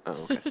 Pikachu.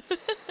 Oh, okay.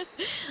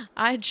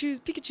 I choose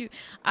Pikachu.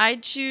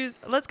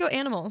 Let's go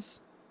animals.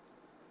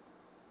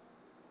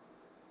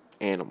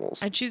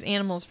 Animals. I choose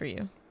animals for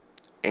you.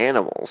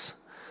 Animals?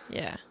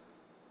 Yeah.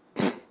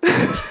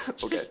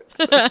 Okay.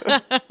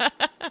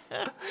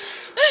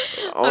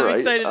 I'm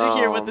excited to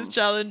hear what this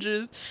challenge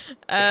is.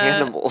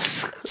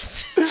 Animals.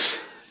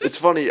 It's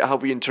funny how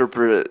we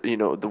interpret,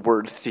 the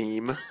word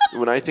theme.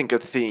 When I think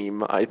of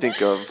theme, I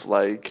think of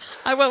like...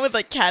 I went with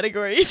like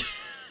categories.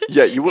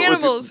 Yeah, you went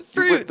animals,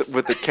 fruits.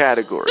 with the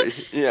category.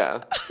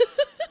 Yeah.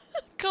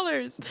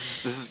 Colors.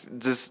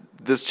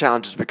 This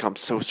challenge has become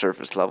so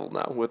surface level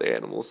now with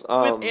animals.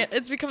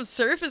 It's become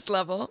surface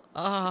level.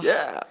 Oh.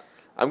 Yeah.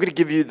 I'm going to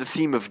give you the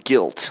theme of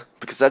guilt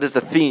because that is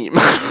a theme.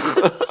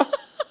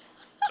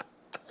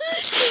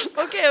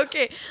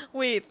 Okay.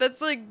 Wait, that's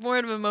like more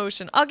of an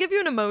emotion. I'll give you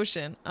an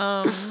emotion.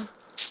 All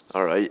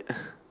right.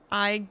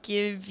 I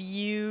give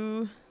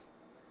you...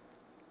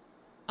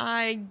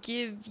 I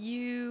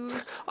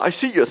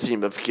see your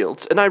theme of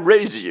guilt, and I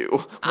raise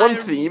you. One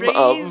theme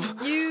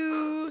of...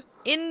 you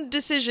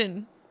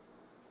indecision.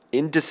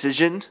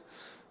 Indecision?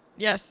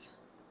 Yes.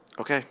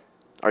 Okay.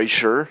 Are you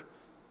sure?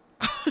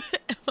 Am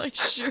I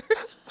sure?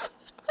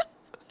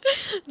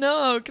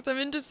 No, because I'm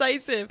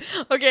indecisive.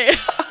 Okay.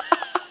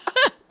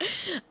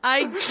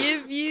 I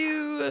give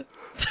you...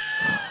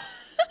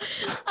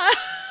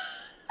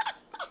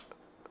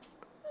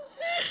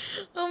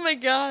 Oh my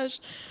gosh.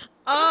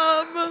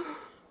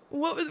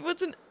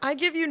 I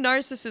give you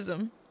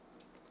narcissism.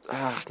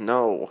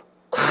 No.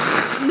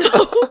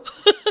 No.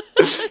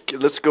 Okay,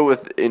 let's go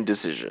with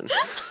indecision.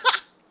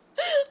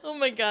 Oh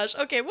my gosh.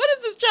 Okay, what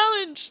is this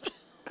challenge?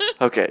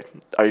 Okay,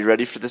 are you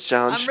ready for this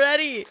challenge? I'm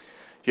ready.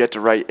 You have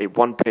to write a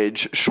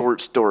one-page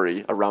short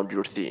story around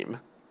your theme.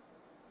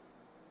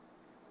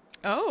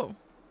 Oh.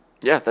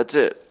 Yeah, that's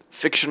it.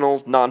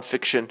 Fictional,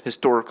 non-fiction,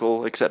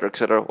 historical, etc.,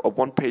 etc. A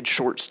one-page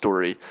short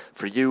story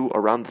for you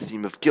around the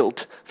theme of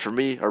guilt, for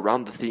me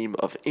around the theme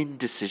of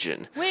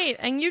indecision. Wait,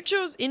 and you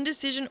chose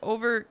indecision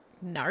over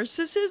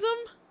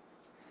narcissism?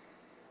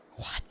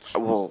 What?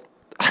 Well...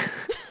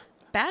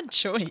 Bad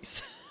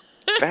choice.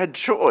 Bad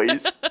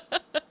choice?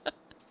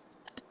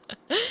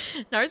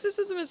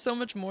 Narcissism is so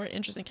much more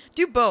interesting.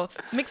 Do both.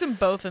 Mix them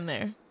both in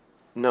there.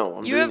 No,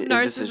 I'm you doing have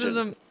indecision.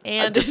 Narcissism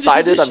and I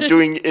decided indecision. I'm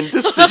doing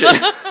indecision.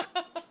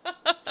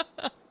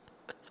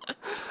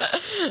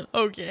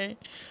 Okay.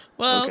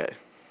 Well, okay.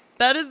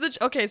 That is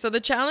so the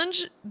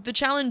challenge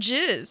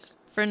is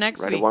for next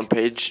week. Write a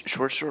one-page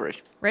short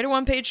story. Write a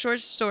one-page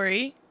short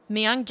story.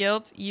 Me on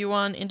guilt, you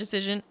on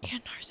indecision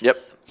and narcissism. Yep.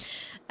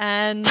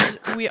 And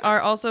we are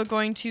also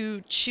going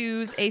to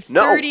choose a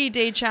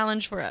 30-day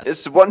challenge for us.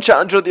 It's one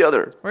challenge or the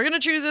other. We're going to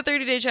choose a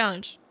 30-day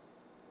challenge.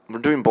 We're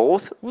doing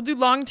both? We'll do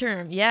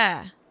long-term,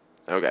 yeah.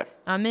 Okay.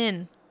 I'm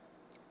in.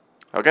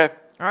 Okay.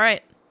 All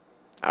right.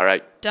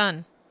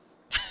 Done.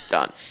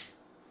 Done.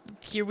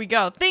 Here we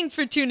go. Thanks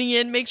for tuning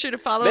in. Make sure to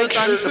follow us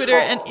on Twitter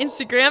and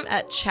Instagram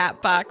at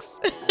Chatbox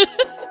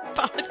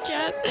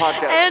Podcast.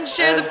 And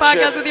share the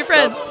podcast with your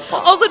friends.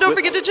 Also, don't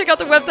forget to check out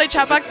the website,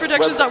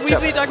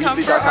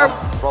 chatboxproductions.weebly.com for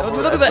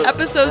our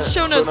episodes,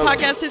 show notes,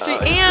 podcast history,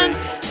 and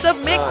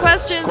submit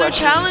questions or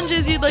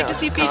challenges you'd like to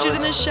see featured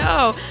in the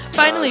show.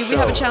 Finally, we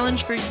have a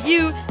challenge for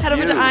you. Head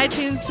over to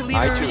iTunes to leave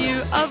a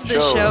review of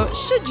the show,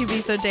 should you be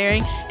so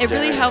daring. It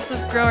really helps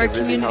us grow our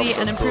community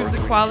and improves the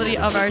quality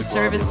of our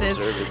services.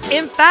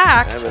 In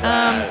fact,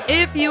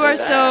 if you are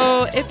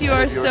so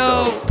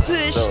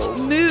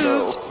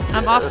moved,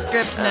 I'm off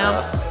script now.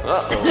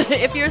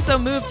 If you're so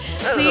moved,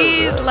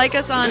 please like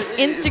us on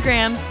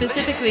Instagram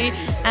specifically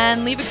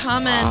and leave a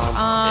comment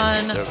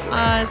on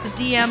us,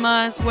 DM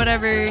us,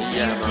 whatever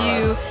you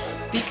do,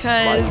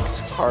 because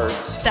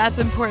that's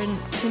important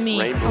to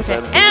me.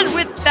 Okay, and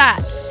with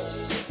that,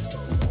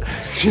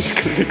 it's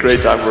gonna be a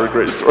great time. We're a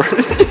great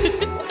story.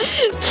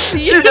 See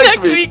See you next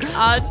week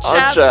on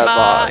on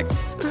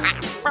Chatbox.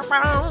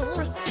 Chatbox.